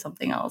it to do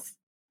something else.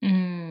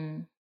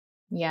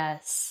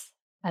 Yes.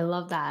 I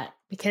love that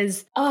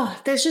because,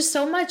 there's just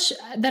so much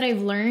that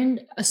I've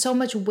learned, so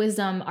much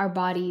wisdom our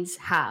bodies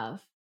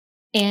have.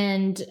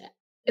 And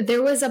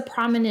there was a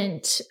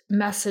prominent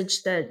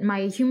message that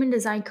my human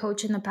design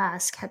coach in the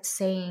past kept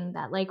saying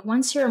that, like,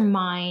 once your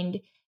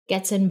mind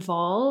gets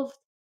involved,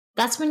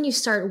 that's when you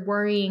start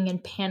worrying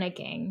and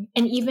panicking.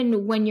 And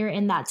even when you're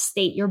in that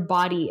state, your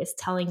body is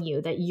telling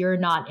you that you're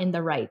not in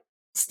the right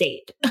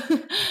state.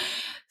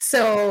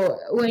 So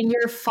when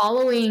you're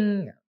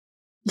following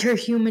your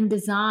human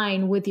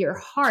design with your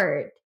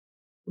heart,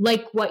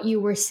 like what you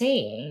were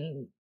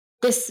saying,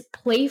 this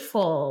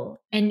playful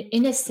and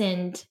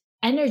innocent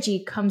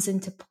energy comes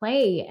into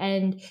play.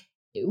 And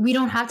we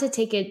don't have to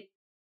take it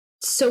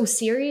so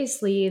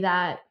seriously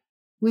that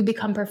we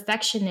become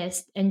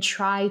perfectionists and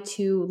try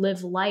to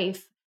live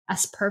life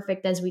as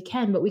perfect as we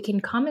can, but we can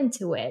come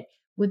into it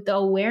with the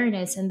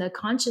awareness and the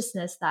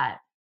consciousness that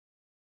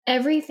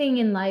everything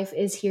in life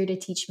is here to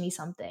teach me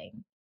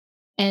something.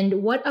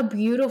 And what a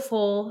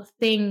beautiful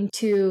thing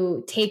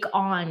to take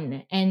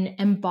on and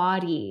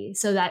embody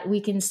so that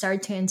we can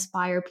start to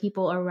inspire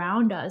people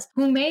around us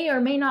who may or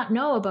may not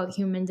know about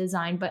human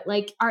design, but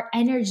like our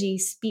energy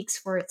speaks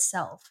for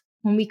itself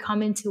when we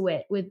come into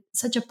it with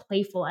such a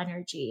playful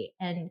energy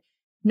and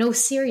no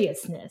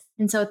seriousness.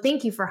 And so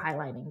thank you for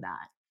highlighting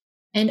that.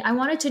 And I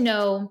wanted to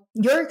know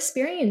your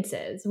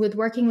experiences with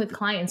working with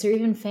clients or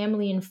even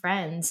family and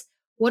friends.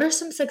 What are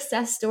some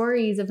success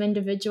stories of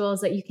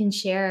individuals that you can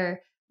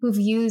share who've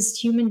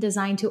used human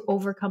design to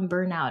overcome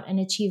burnout and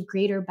achieve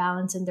greater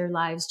balance in their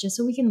lives, just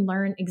so we can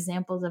learn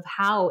examples of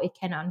how it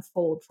can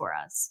unfold for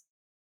us?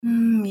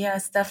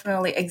 Yes,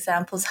 definitely.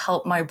 Examples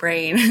help my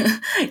brain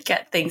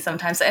get things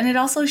sometimes. And it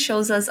also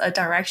shows us a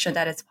direction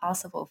that it's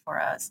possible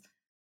for us.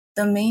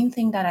 The main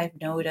thing that I've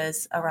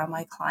noticed around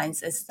my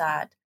clients is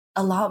that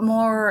a lot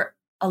more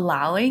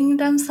allowing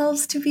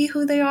themselves to be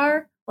who they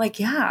are. Like,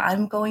 yeah,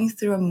 I'm going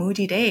through a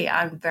moody day.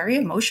 I'm very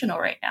emotional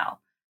right now.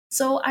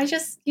 So I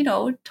just,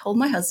 told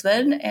my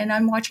husband and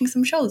I'm watching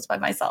some shows by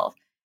myself.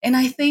 And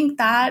I think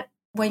that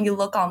when you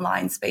look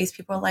online space,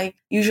 people are like,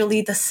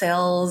 usually the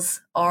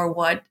sales or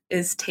what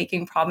is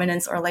taking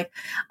prominence, or like,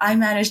 I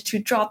managed to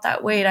drop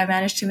that weight. I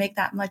managed to make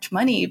that much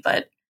money.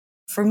 But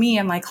for me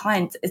and my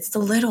clients, it's the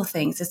little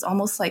things. It's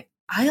almost like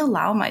I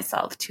allow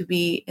myself to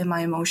be in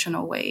my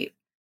emotional wave.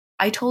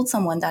 I told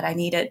someone that I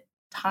needed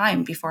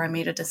time before I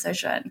made a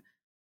decision.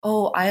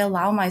 Oh, I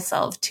allow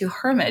myself to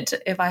hermit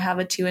if I have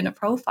a 2 in a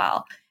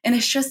profile. And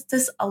it's just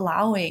this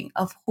allowing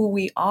of who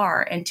we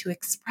are and to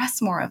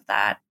express more of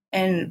that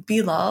and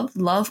be loved,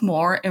 love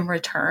more in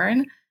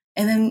return.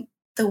 And then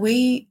the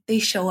way they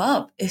show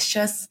up is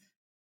just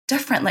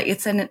different. Like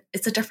it's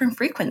a different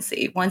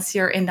frequency once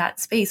you're in that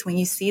space, when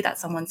you see that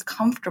someone's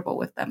comfortable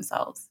with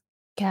themselves.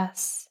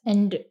 Yes.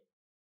 And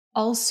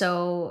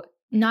also,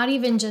 not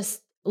even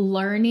just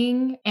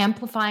learning,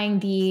 amplifying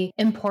the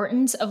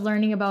importance of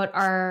learning about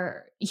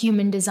our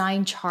human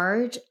design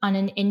chart on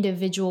an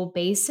individual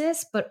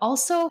basis, but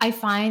also I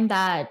find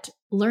that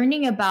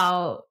learning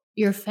about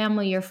your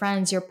family, your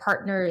friends, your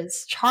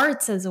partner's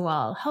charts as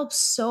well helps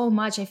so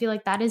much. I feel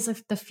like that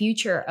is the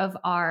future of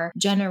our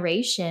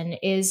generation,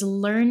 is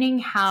learning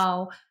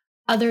how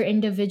other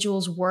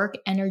individuals work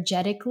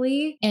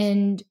energetically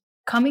and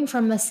coming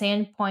from the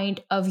standpoint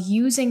of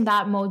using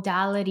that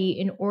modality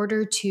in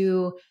order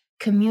to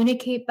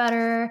communicate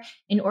better,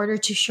 in order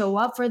to show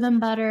up for them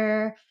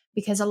better.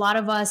 Because a lot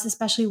of us,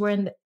 especially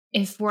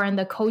if we're in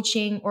the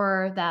coaching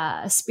or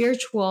the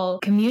spiritual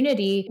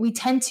community, we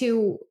tend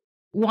to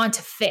want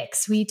to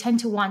fix. We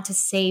tend to want to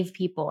save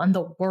people and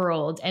the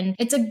world. And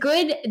it's a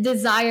good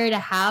desire to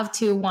have,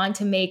 to want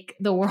to make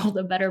the world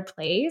a better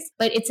place,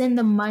 but it's in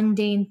the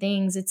mundane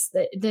things. It's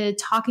the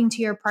talking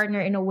to your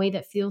partner in a way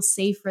that feels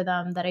safe for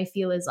them that I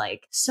feel is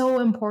like so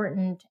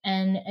important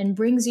and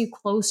brings you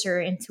closer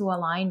into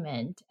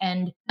alignment.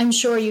 And I'm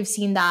sure you've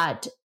seen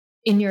that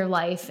in your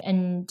life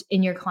and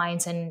in your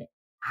clients, and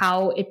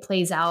how it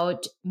plays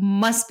out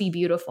must be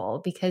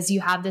beautiful because you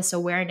have this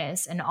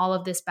awareness and all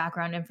of this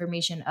background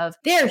information of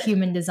their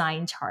human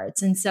design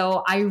charts. And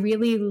so I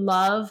really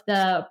love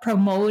the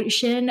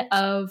promotion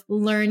of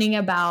learning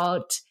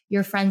about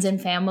your friends and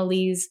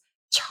family's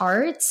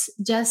charts,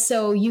 just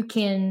so you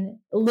can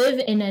live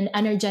in an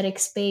energetic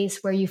space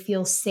where you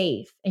feel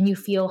safe and you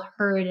feel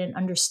heard and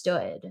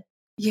understood.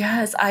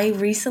 Yes, I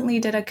recently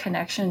did a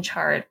connection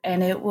chart,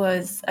 and it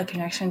was a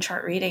connection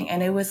chart reading,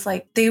 and it was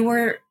like they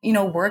were,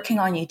 working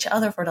on each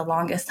other for the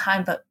longest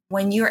time. But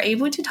when you're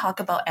able to talk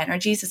about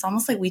energies, it's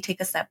almost like we take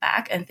a step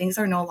back and things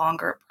are no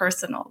longer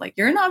personal. Like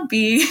you're not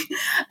being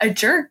a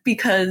jerk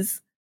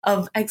because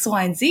of X,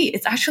 Y, and Z.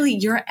 It's actually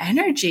your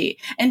energy.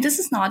 And this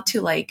is not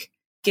to like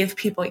give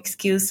people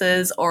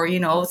excuses, or,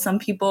 some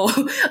people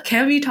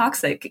can be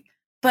toxic,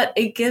 but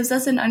it gives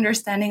us an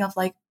understanding of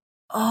like,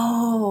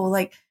 oh,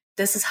 like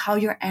this is how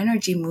your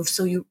energy moves.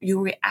 So you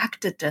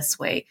reacted this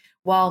way,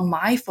 while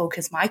my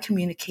focus, my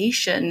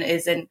communication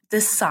is in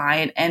this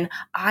side, and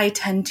I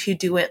tend to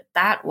do it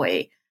that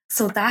way.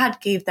 So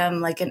that gave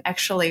them like an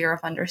extra layer of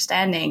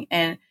understanding.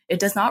 And it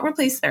does not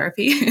replace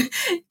therapy,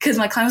 because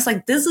my client was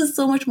like, this is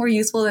so much more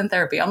useful than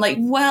therapy. I'm like,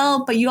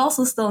 well, but you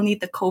also still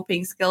need the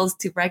coping skills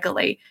to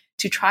regulate,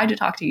 to try to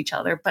talk to each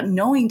other. But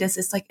knowing this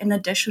is like an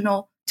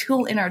additional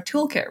tool in our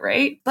toolkit,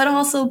 right? But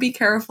also be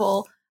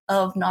careful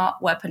of not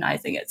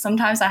weaponizing it.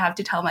 Sometimes I have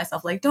to tell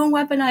myself, like, don't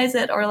weaponize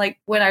it. Or like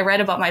when I read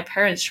about my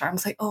parents' trauma, I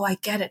was like, oh, I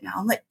get it now.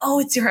 I'm like,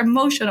 oh, it's your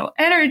emotional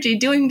energy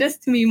doing this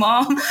to me,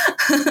 mom.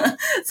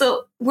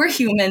 So we're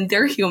human,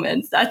 they're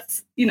humans.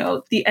 That's,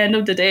 the end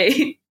of the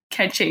day.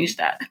 Can't change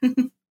that.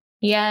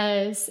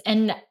 Yes,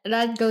 and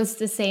that goes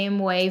the same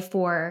way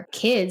for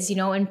kids,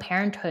 in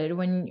parenthood.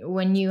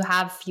 When you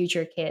have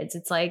future kids,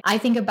 it's like I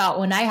think about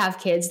when I have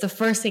kids, the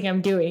first thing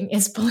I'm doing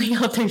is pulling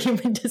out their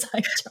human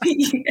design chart.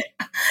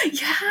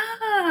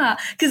 Yeah,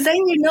 because then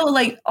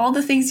like all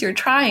the things you're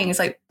trying is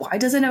like, why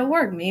doesn't it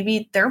work?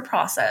 Maybe their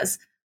process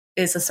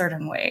is a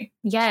certain way.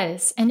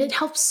 Yes, and it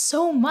helps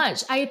so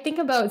much. I think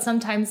about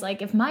sometimes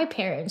like if my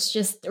parents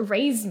just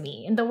raised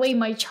me in the way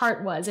my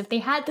chart was, if they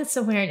had this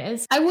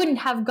awareness, I wouldn't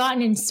have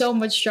gotten in so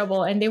much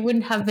trouble and they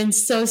wouldn't have been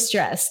so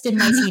stressed in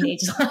my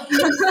teenage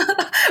life.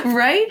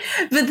 Right?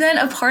 But then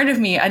a part of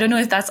me, I don't know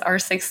if that's our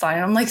sixth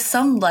sign. I'm like,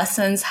 some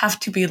lessons have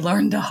to be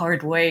learned the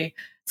hard way.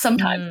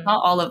 Sometimes,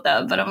 not all of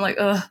them, but I'm like,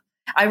 ugh.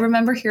 I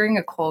remember hearing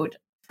a quote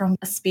from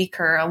a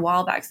speaker a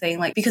while back saying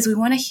like, because we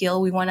want to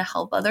heal, we want to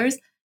help others.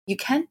 You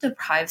can't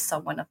deprive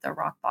someone of their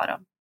rock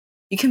bottom.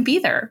 You can be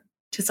there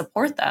to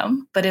support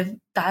them, but if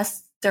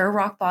that's their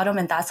rock bottom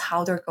and that's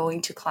how they're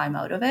going to climb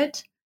out of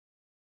it,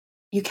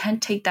 you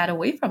can't take that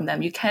away from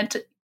them. You can't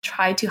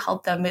try to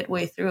help them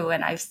midway through.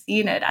 And I've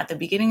seen it at the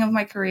beginning of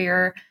my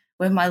career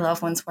with my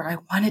loved ones where I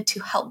wanted to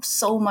help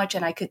so much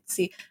and I could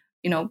see,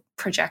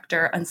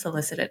 projector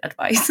unsolicited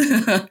advice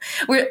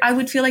where I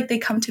would feel like they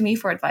come to me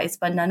for advice,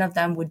 but none of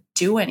them would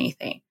do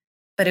anything.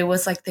 But it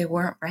was like they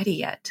weren't ready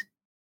yet.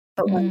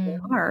 But when they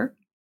are,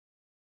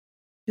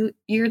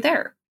 you're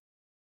there.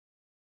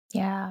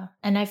 Yeah.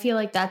 And I feel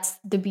like that's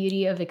the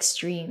beauty of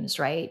extremes,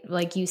 right?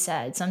 Like you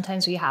said,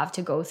 sometimes we have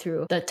to go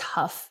through the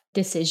tough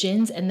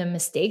decisions and the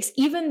mistakes,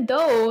 even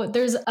though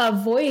there's a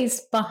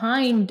voice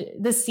behind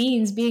the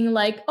scenes being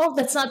like, oh,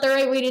 that's not the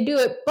right way to do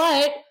it.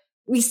 But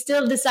we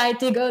still decide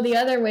to go the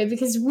other way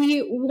because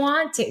we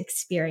want to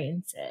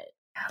experience it.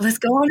 Let's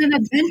go on an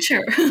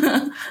adventure.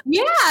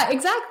 Yeah,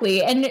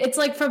 exactly. And it's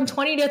like from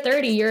 20 to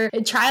 30, you're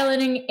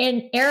trialing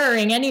and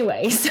erroring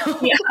anyway. So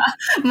yeah,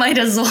 might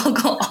as well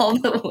go all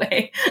the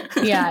way.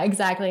 Yeah,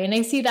 exactly. And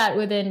I see that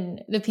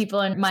within the people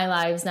in my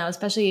lives now,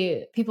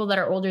 especially people that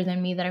are older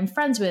than me that I'm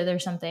friends with or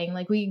something.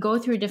 Like we go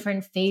through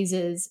different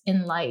phases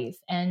in life.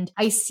 And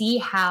I see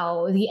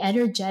how the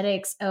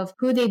energetics of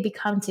who they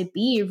become to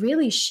be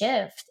really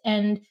shift.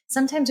 And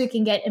sometimes we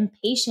can get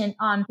impatient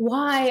on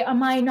why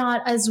am I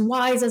not as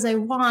wise as I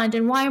want?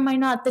 And why am I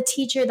not the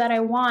teacher that I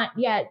want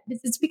yet?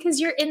 It's because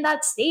you're in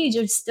that stage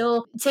of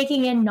still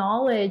taking in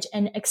knowledge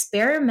and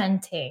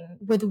experimenting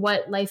with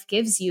what life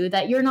gives you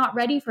that you're not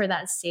ready for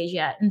that stage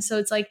yet. And so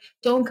it's like,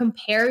 don't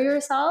compare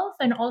yourself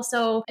and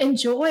also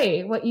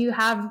enjoy what you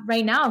have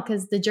right now,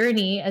 because the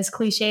journey, as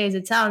cliche as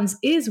it sounds,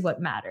 is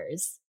what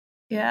matters.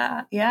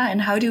 Yeah. Yeah.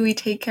 And how do we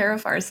take care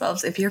of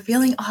ourselves? If you're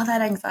feeling all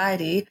that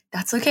anxiety,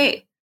 that's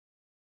okay.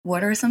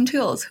 What are some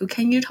tools? Who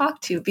can you talk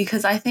to?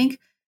 Because I think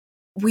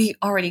we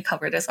already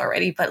covered this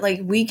already, but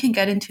like we can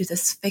get into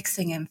this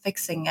fixing,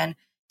 and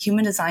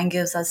human design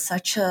gives us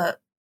such a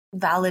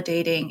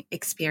validating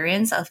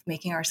experience of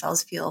making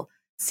ourselves feel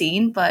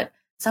seen. But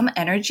some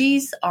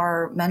energies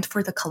are meant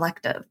for the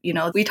collective.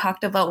 We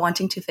talked about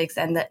wanting to fix,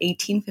 and the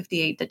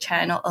 1858, the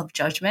channel of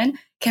judgment,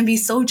 can be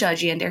so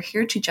judgy, and they're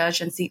here to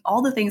judge and see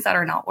all the things that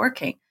are not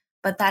working.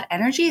 But that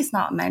energy is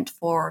not meant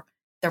for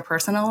their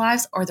personal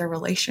lives or their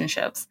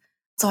relationships.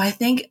 So I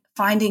think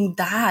finding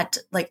that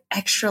like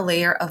extra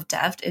layer of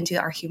depth into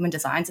our human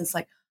designs, it's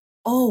like,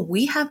 oh,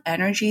 we have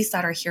energies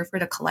that are here for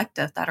the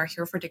collective, that are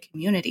here for the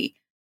community.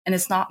 And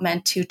it's not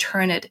meant to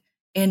turn it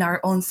in our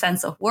own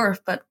sense of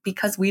worth, but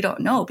because we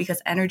don't know,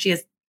 because energy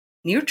is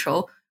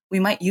neutral,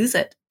 we might use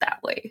it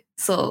that way.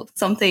 So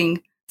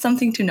something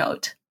to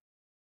note.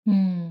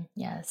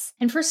 Yes.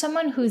 And for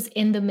someone who's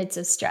in the midst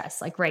of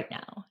stress, like right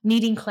now,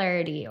 needing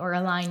clarity or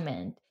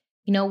alignment,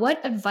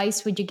 what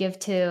advice would you give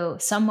to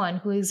someone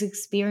who is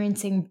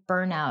experiencing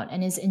burnout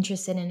and is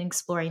interested in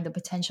exploring the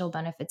potential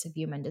benefits of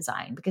human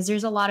design? Because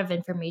there's a lot of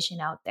information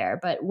out there,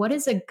 but what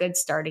is a good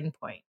starting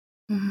point?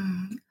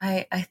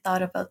 I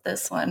thought about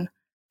this one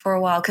for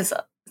a while because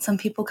some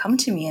people come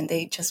to me and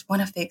they just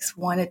want to fix,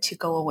 want it to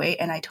go away.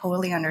 And I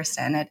totally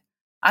understand it.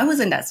 I was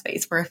in that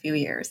space for a few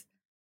years.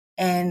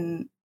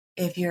 And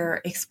if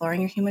you're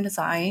exploring your human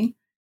design,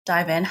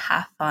 dive in,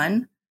 have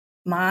fun.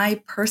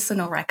 My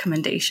personal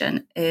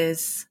recommendation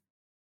is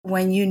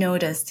when you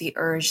notice the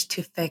urge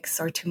to fix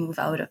or to move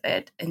out of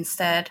it,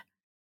 instead,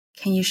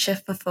 can you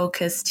shift the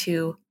focus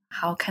to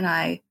how can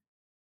I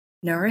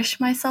nourish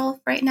myself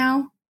right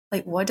now?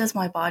 Like, what does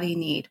my body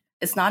need?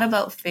 It's not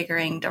about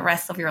figuring the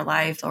rest of your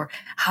life or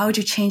how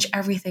to change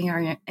everything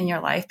in your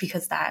life,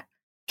 because that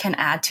can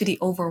add to the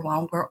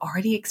overwhelm we're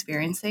already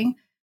experiencing,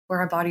 where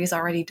our body is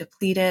already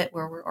depleted,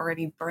 where we're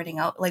already burning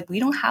out. Like, we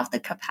don't have the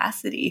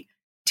capacity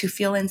to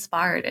feel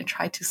inspired and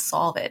try to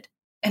solve it.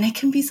 And it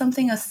can be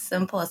something as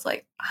simple as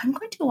like, I'm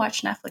going to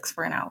watch Netflix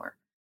for an hour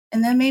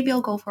and then maybe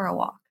I'll go for a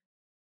walk.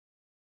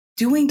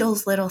 Doing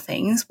those little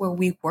things where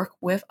we work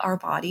with our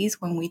bodies,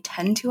 when we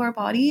tend to our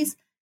bodies,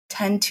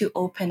 tend to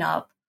open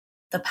up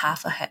the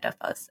path ahead of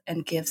us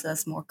and gives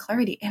us more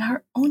clarity in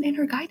our own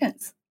inner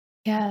guidance.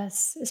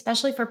 Yes,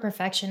 especially for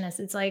perfectionists.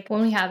 It's like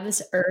when we have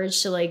this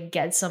urge to like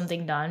get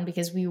something done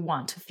because we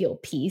want to feel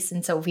peace.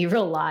 And so we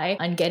rely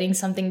on getting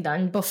something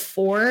done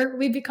before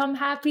we become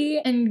happy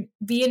and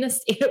be in a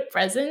state of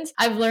presence.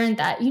 I've learned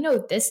that,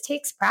 this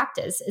takes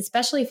practice,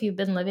 especially if you've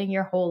been living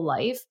your whole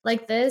life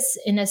like this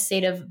in a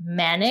state of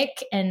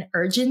manic and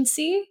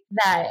urgency,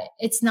 that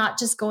it's not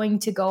just going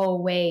to go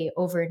away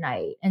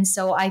overnight. And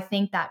so I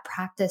think that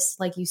practice,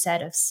 like you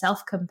said, of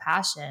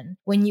self-compassion,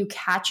 when you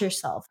catch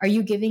yourself, are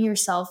you giving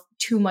yourself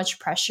too much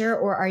pressure,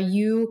 or are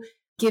you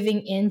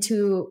giving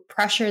into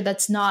pressure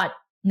that's not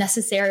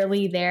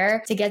necessarily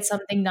there to get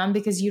something done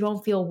because you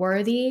don't feel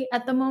worthy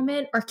at the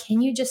moment? Or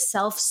can you just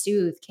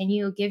self-soothe? Can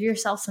you give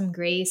yourself some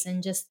grace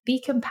and just be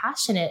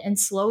compassionate and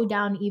slow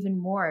down even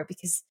more?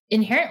 Because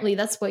inherently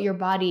that's what your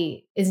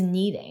body is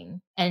needing.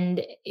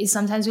 And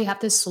sometimes we have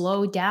to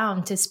slow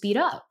down to speed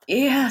up.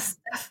 Yes,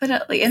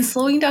 definitely. And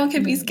slowing down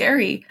can be Mm.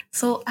 scary.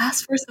 So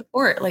ask for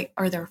support. Like,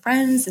 are there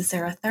friends? Is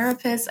there a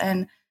therapist?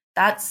 And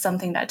that's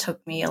something that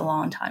took me a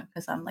long time,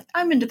 because I'm like,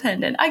 I'm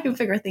independent. I can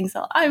figure things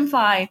out. I'm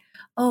fine.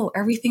 Oh,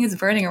 everything is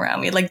burning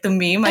around me. Like the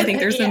meme. I think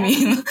there's a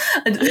Yeah.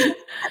 meme.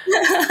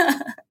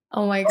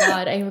 Oh my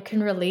God, I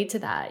can relate to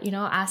that.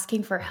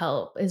 Asking for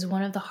help is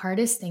one of the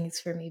hardest things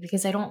for me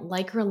because I don't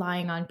like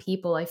relying on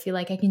people. I feel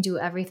like I can do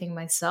everything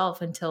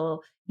myself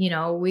until,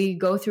 we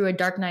go through a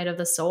dark night of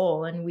the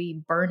soul and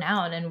we burn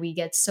out and we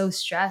get so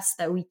stressed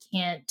that we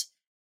can't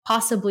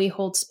possibly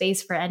hold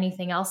space for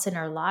anything else in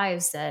our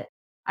lives, that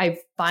I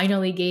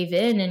finally gave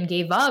in and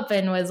gave up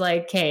and was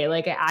like, okay,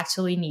 like I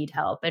actually need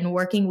help. And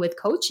working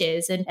with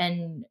coaches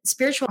and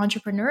spiritual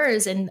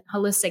entrepreneurs and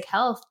holistic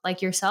health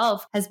like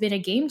yourself has been a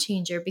game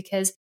changer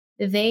because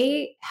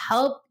they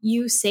help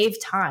you save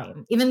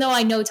time. Even though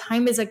I know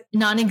time is like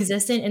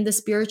non-existent in the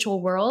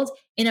spiritual world,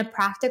 in a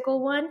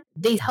practical one,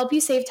 they help you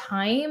save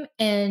time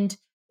and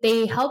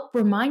they help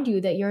remind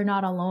you that you're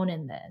not alone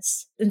in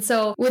this. And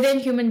so within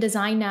human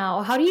design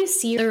now, how do you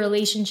see the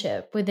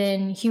relationship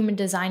within human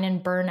design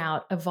and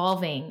burnout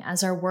evolving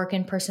as our work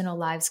and personal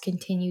lives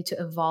continue to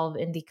evolve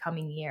in the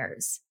coming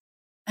years?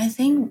 I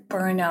think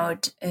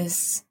burnout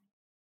is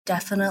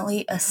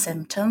definitely a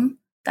symptom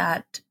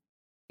that,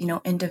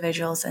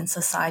 individuals and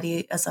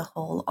society as a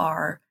whole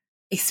are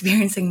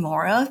experiencing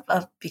more of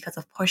because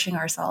of pushing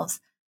ourselves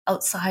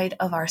outside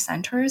of our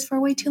centers for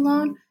way too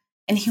long.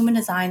 And human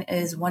design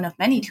is one of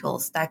many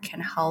tools that can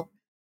help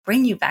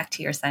bring you back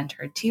to your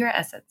center, to your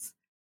essence.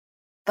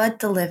 But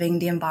the living,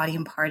 the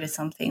embodying part is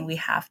something we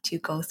have to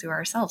go through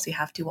ourselves. We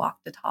have to walk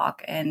the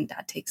talk, and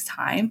that takes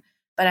time.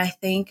 But I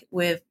think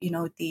with,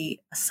 the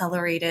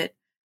accelerated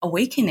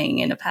awakening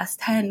in the past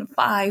 10,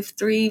 5,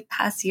 3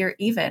 past year,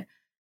 even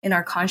in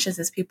our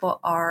consciousness, people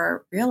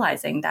are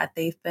realizing that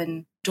they've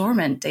been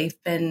dormant,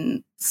 they've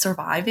been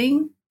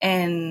surviving.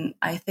 And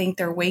I think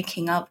they're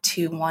waking up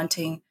to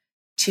wanting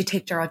to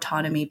take their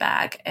autonomy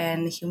back.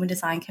 And human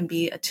design can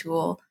be a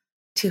tool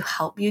to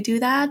help you do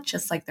that,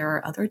 just like there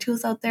are other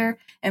tools out there.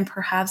 And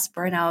perhaps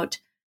burnout,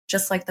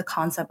 just like the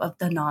concept of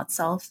the not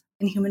self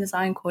in human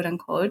design, quote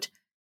unquote,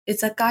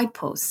 it's a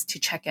guidepost to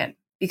check in,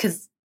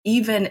 because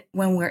even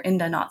when we're in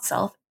the not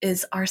self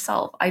is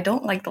ourself. I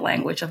don't like the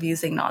language of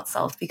using not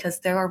self, because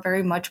there are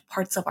very much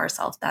parts of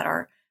ourself that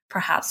are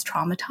perhaps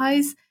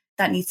traumatized,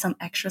 that need some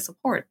extra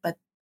support. But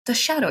the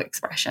shadow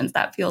expressions,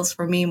 that feels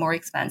for me more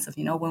expensive,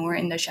 when we're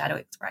in the shadow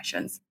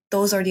expressions,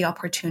 those are the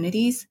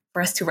opportunities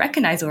for us to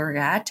recognize where we're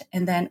at.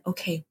 And then,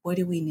 okay, what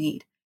do we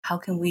need? How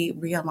can we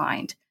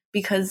realign?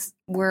 Because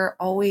we're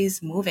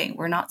always moving,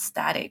 we're not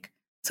static.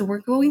 So we're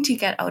going to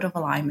get out of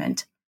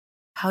alignment.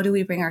 How do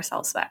we bring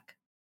ourselves back?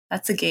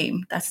 That's a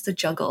game. That's the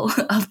juggle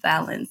of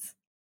balance.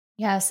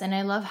 Yes. And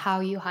I love how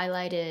you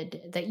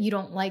highlighted that you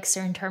don't like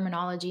certain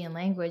terminology and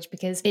language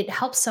because it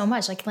helps so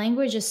much. Like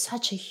language is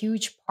such a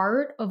huge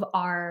part of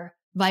our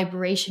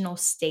vibrational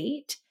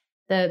state,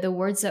 the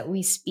words that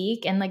we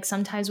speak. And like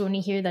sometimes when we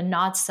hear the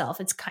not self,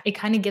 it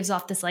kind of gives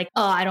off this like,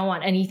 oh, I don't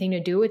want anything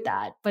to do with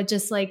that. But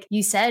just like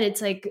you said,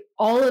 it's like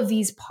all of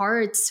these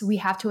parts we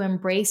have to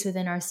embrace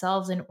within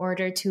ourselves in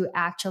order to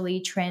actually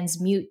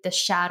transmute the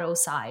shadow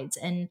sides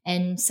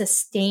and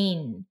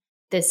sustain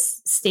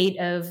this state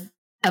of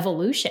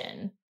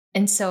evolution.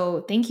 And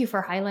so thank you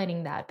for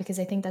highlighting that because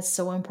I think that's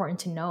so important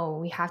to know.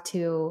 We have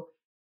to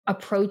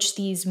approach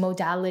these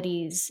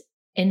modalities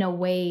in a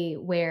way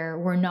where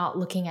we're not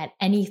looking at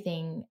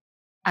anything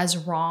as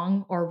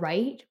wrong or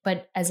right,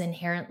 but as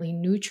inherently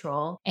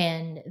neutral,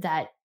 and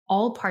that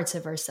all parts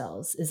of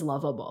ourselves is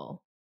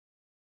lovable.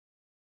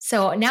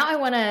 So now I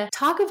want to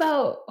talk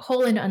about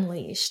Whole and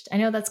Unleashed. I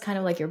know that's kind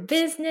of like your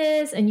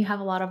business and you have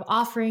a lot of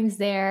offerings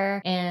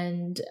there.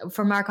 And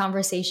from our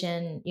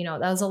conversation, that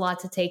was a lot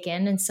to take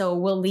in. And so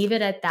we'll leave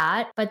it at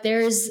that. But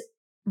there's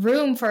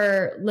room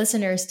for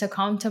listeners to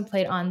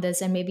contemplate on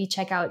this and maybe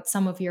check out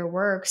some of your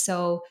work.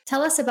 So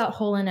tell us about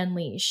Whole and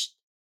Unleashed.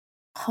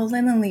 Whole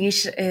and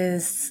Unleash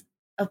is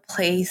a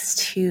place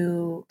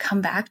to come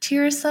back to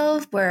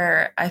yourself,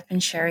 where I've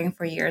been sharing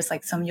for years,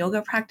 like some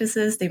yoga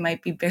practices, they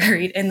might be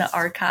buried in the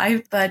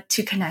archive, but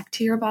to connect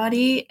to your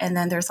body. And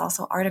then there's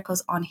also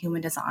articles on human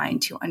design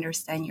to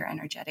understand your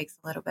energetics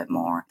a little bit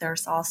more.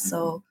 There's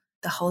also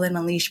the Whole and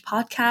Unleash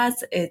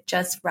podcast. It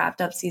just wrapped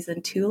up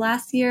season 2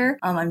 last year.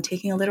 I'm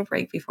taking a little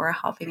break before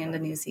hopping into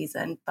new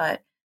season,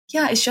 but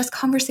yeah, it's just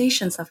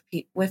conversations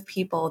with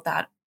people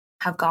that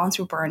have gone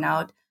through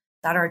burnout,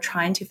 that are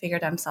trying to figure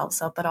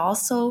themselves out, but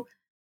also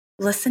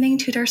listening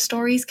to their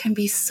stories can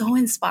be so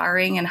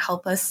inspiring and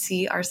help us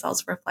see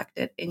ourselves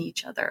reflected in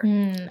each other.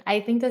 I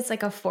think that's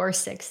like a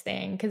 4-6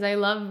 thing, because I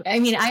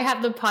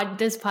have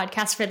this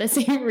podcast for the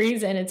same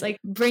reason. It's like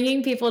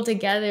bringing people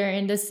together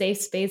in a safe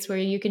space where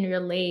you can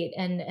relate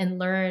and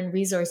learn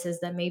resources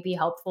that may be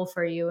helpful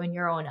for you in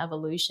your own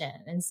evolution.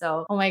 And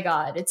so, oh my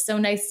God, it's so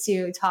nice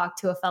to talk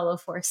to a fellow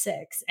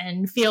 4-6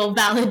 and feel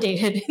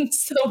validated in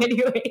so many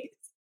ways.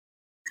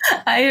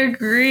 I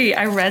agree.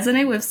 I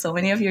resonate with so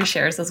many of your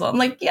shares as well. I'm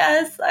like,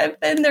 yes, I've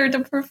been there,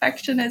 the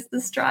perfectionist, the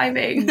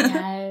striving.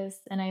 Yes,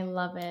 and I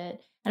love it.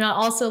 And I'll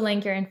also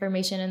link your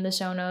information in the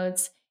show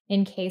notes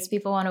in case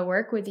people want to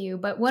work with you.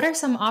 But what are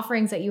some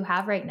offerings that you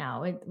have right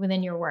now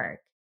within your work?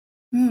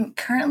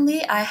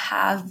 Currently, I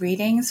have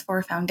readings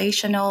for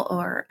foundational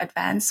or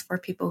advanced for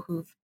people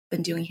who've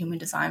been doing human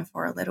design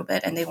for a little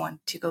bit and they want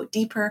to go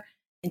deeper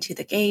into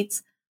the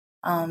gates.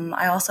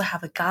 I also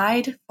have a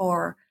guide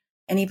for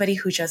anybody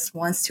who just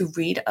wants to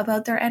read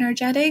about their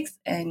energetics,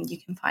 and you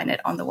can find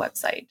it on the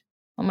website.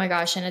 Oh my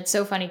gosh. And it's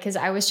so funny because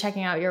I was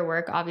checking out your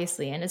work,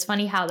 obviously. And it's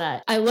funny how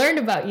that I learned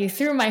about you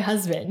through my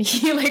husband.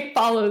 He like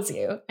follows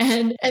you.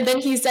 And then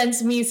he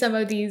sends me some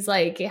of these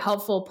like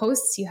helpful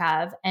posts you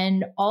have.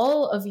 And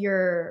all of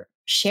your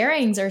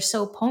sharings are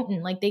so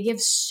potent. Like they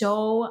give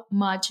so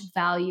much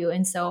value.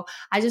 And so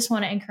I just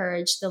want to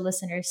encourage the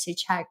listeners to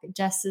check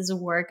Jess's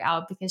work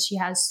out, because she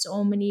has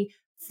so many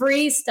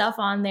free stuff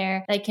on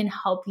there that can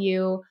help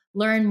you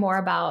learn more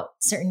about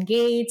certain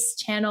gates,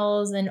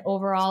 channels, and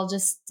overall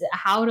just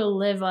how to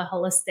live a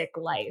holistic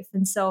life.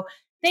 And so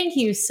thank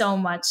you so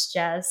much,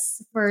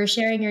 Jess, for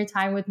sharing your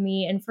time with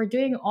me and for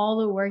doing all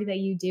the work that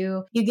you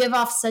do. You give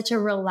off such a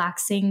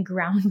relaxing,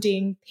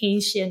 grounding,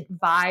 patient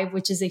vibe,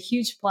 which is a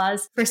huge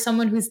plus for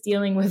someone who's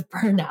dealing with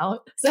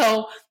burnout.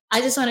 So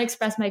I just want to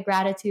express my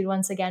gratitude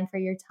once again for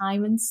your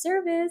time and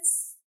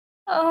service.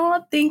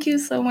 Oh, thank you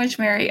so much,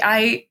 Mary.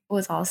 I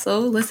was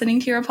also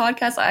listening to your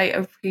podcast. I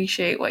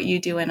appreciate what you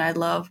do, and I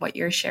love what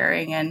you're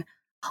sharing and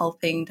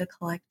helping the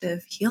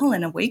collective heal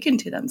and awaken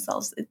to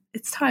themselves.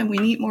 It's time. We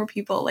need more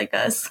people like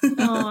us.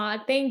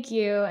 Aw, thank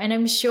you. And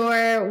I'm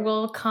sure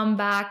we'll come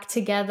back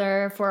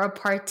together for a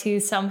part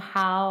 2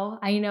 somehow.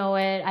 I know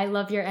it. I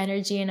love your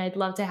energy and I'd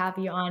love to have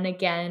you on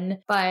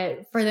again.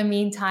 But for the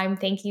meantime,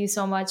 thank you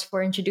so much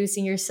for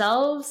introducing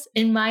yourselves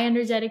in my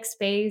energetic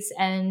space.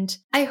 And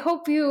I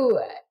hope you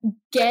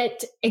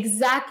get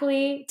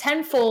exactly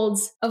 10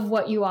 folds of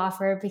what you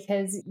offer,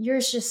 because you're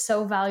just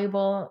so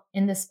valuable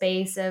in the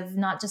space of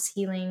not just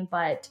healing,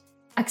 but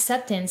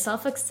acceptance,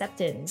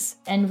 self-acceptance,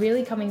 and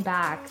really coming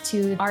back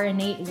to our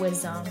innate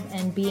wisdom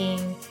and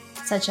being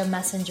such a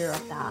messenger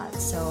of that.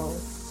 So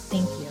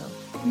thank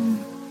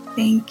you.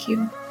 Thank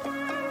you.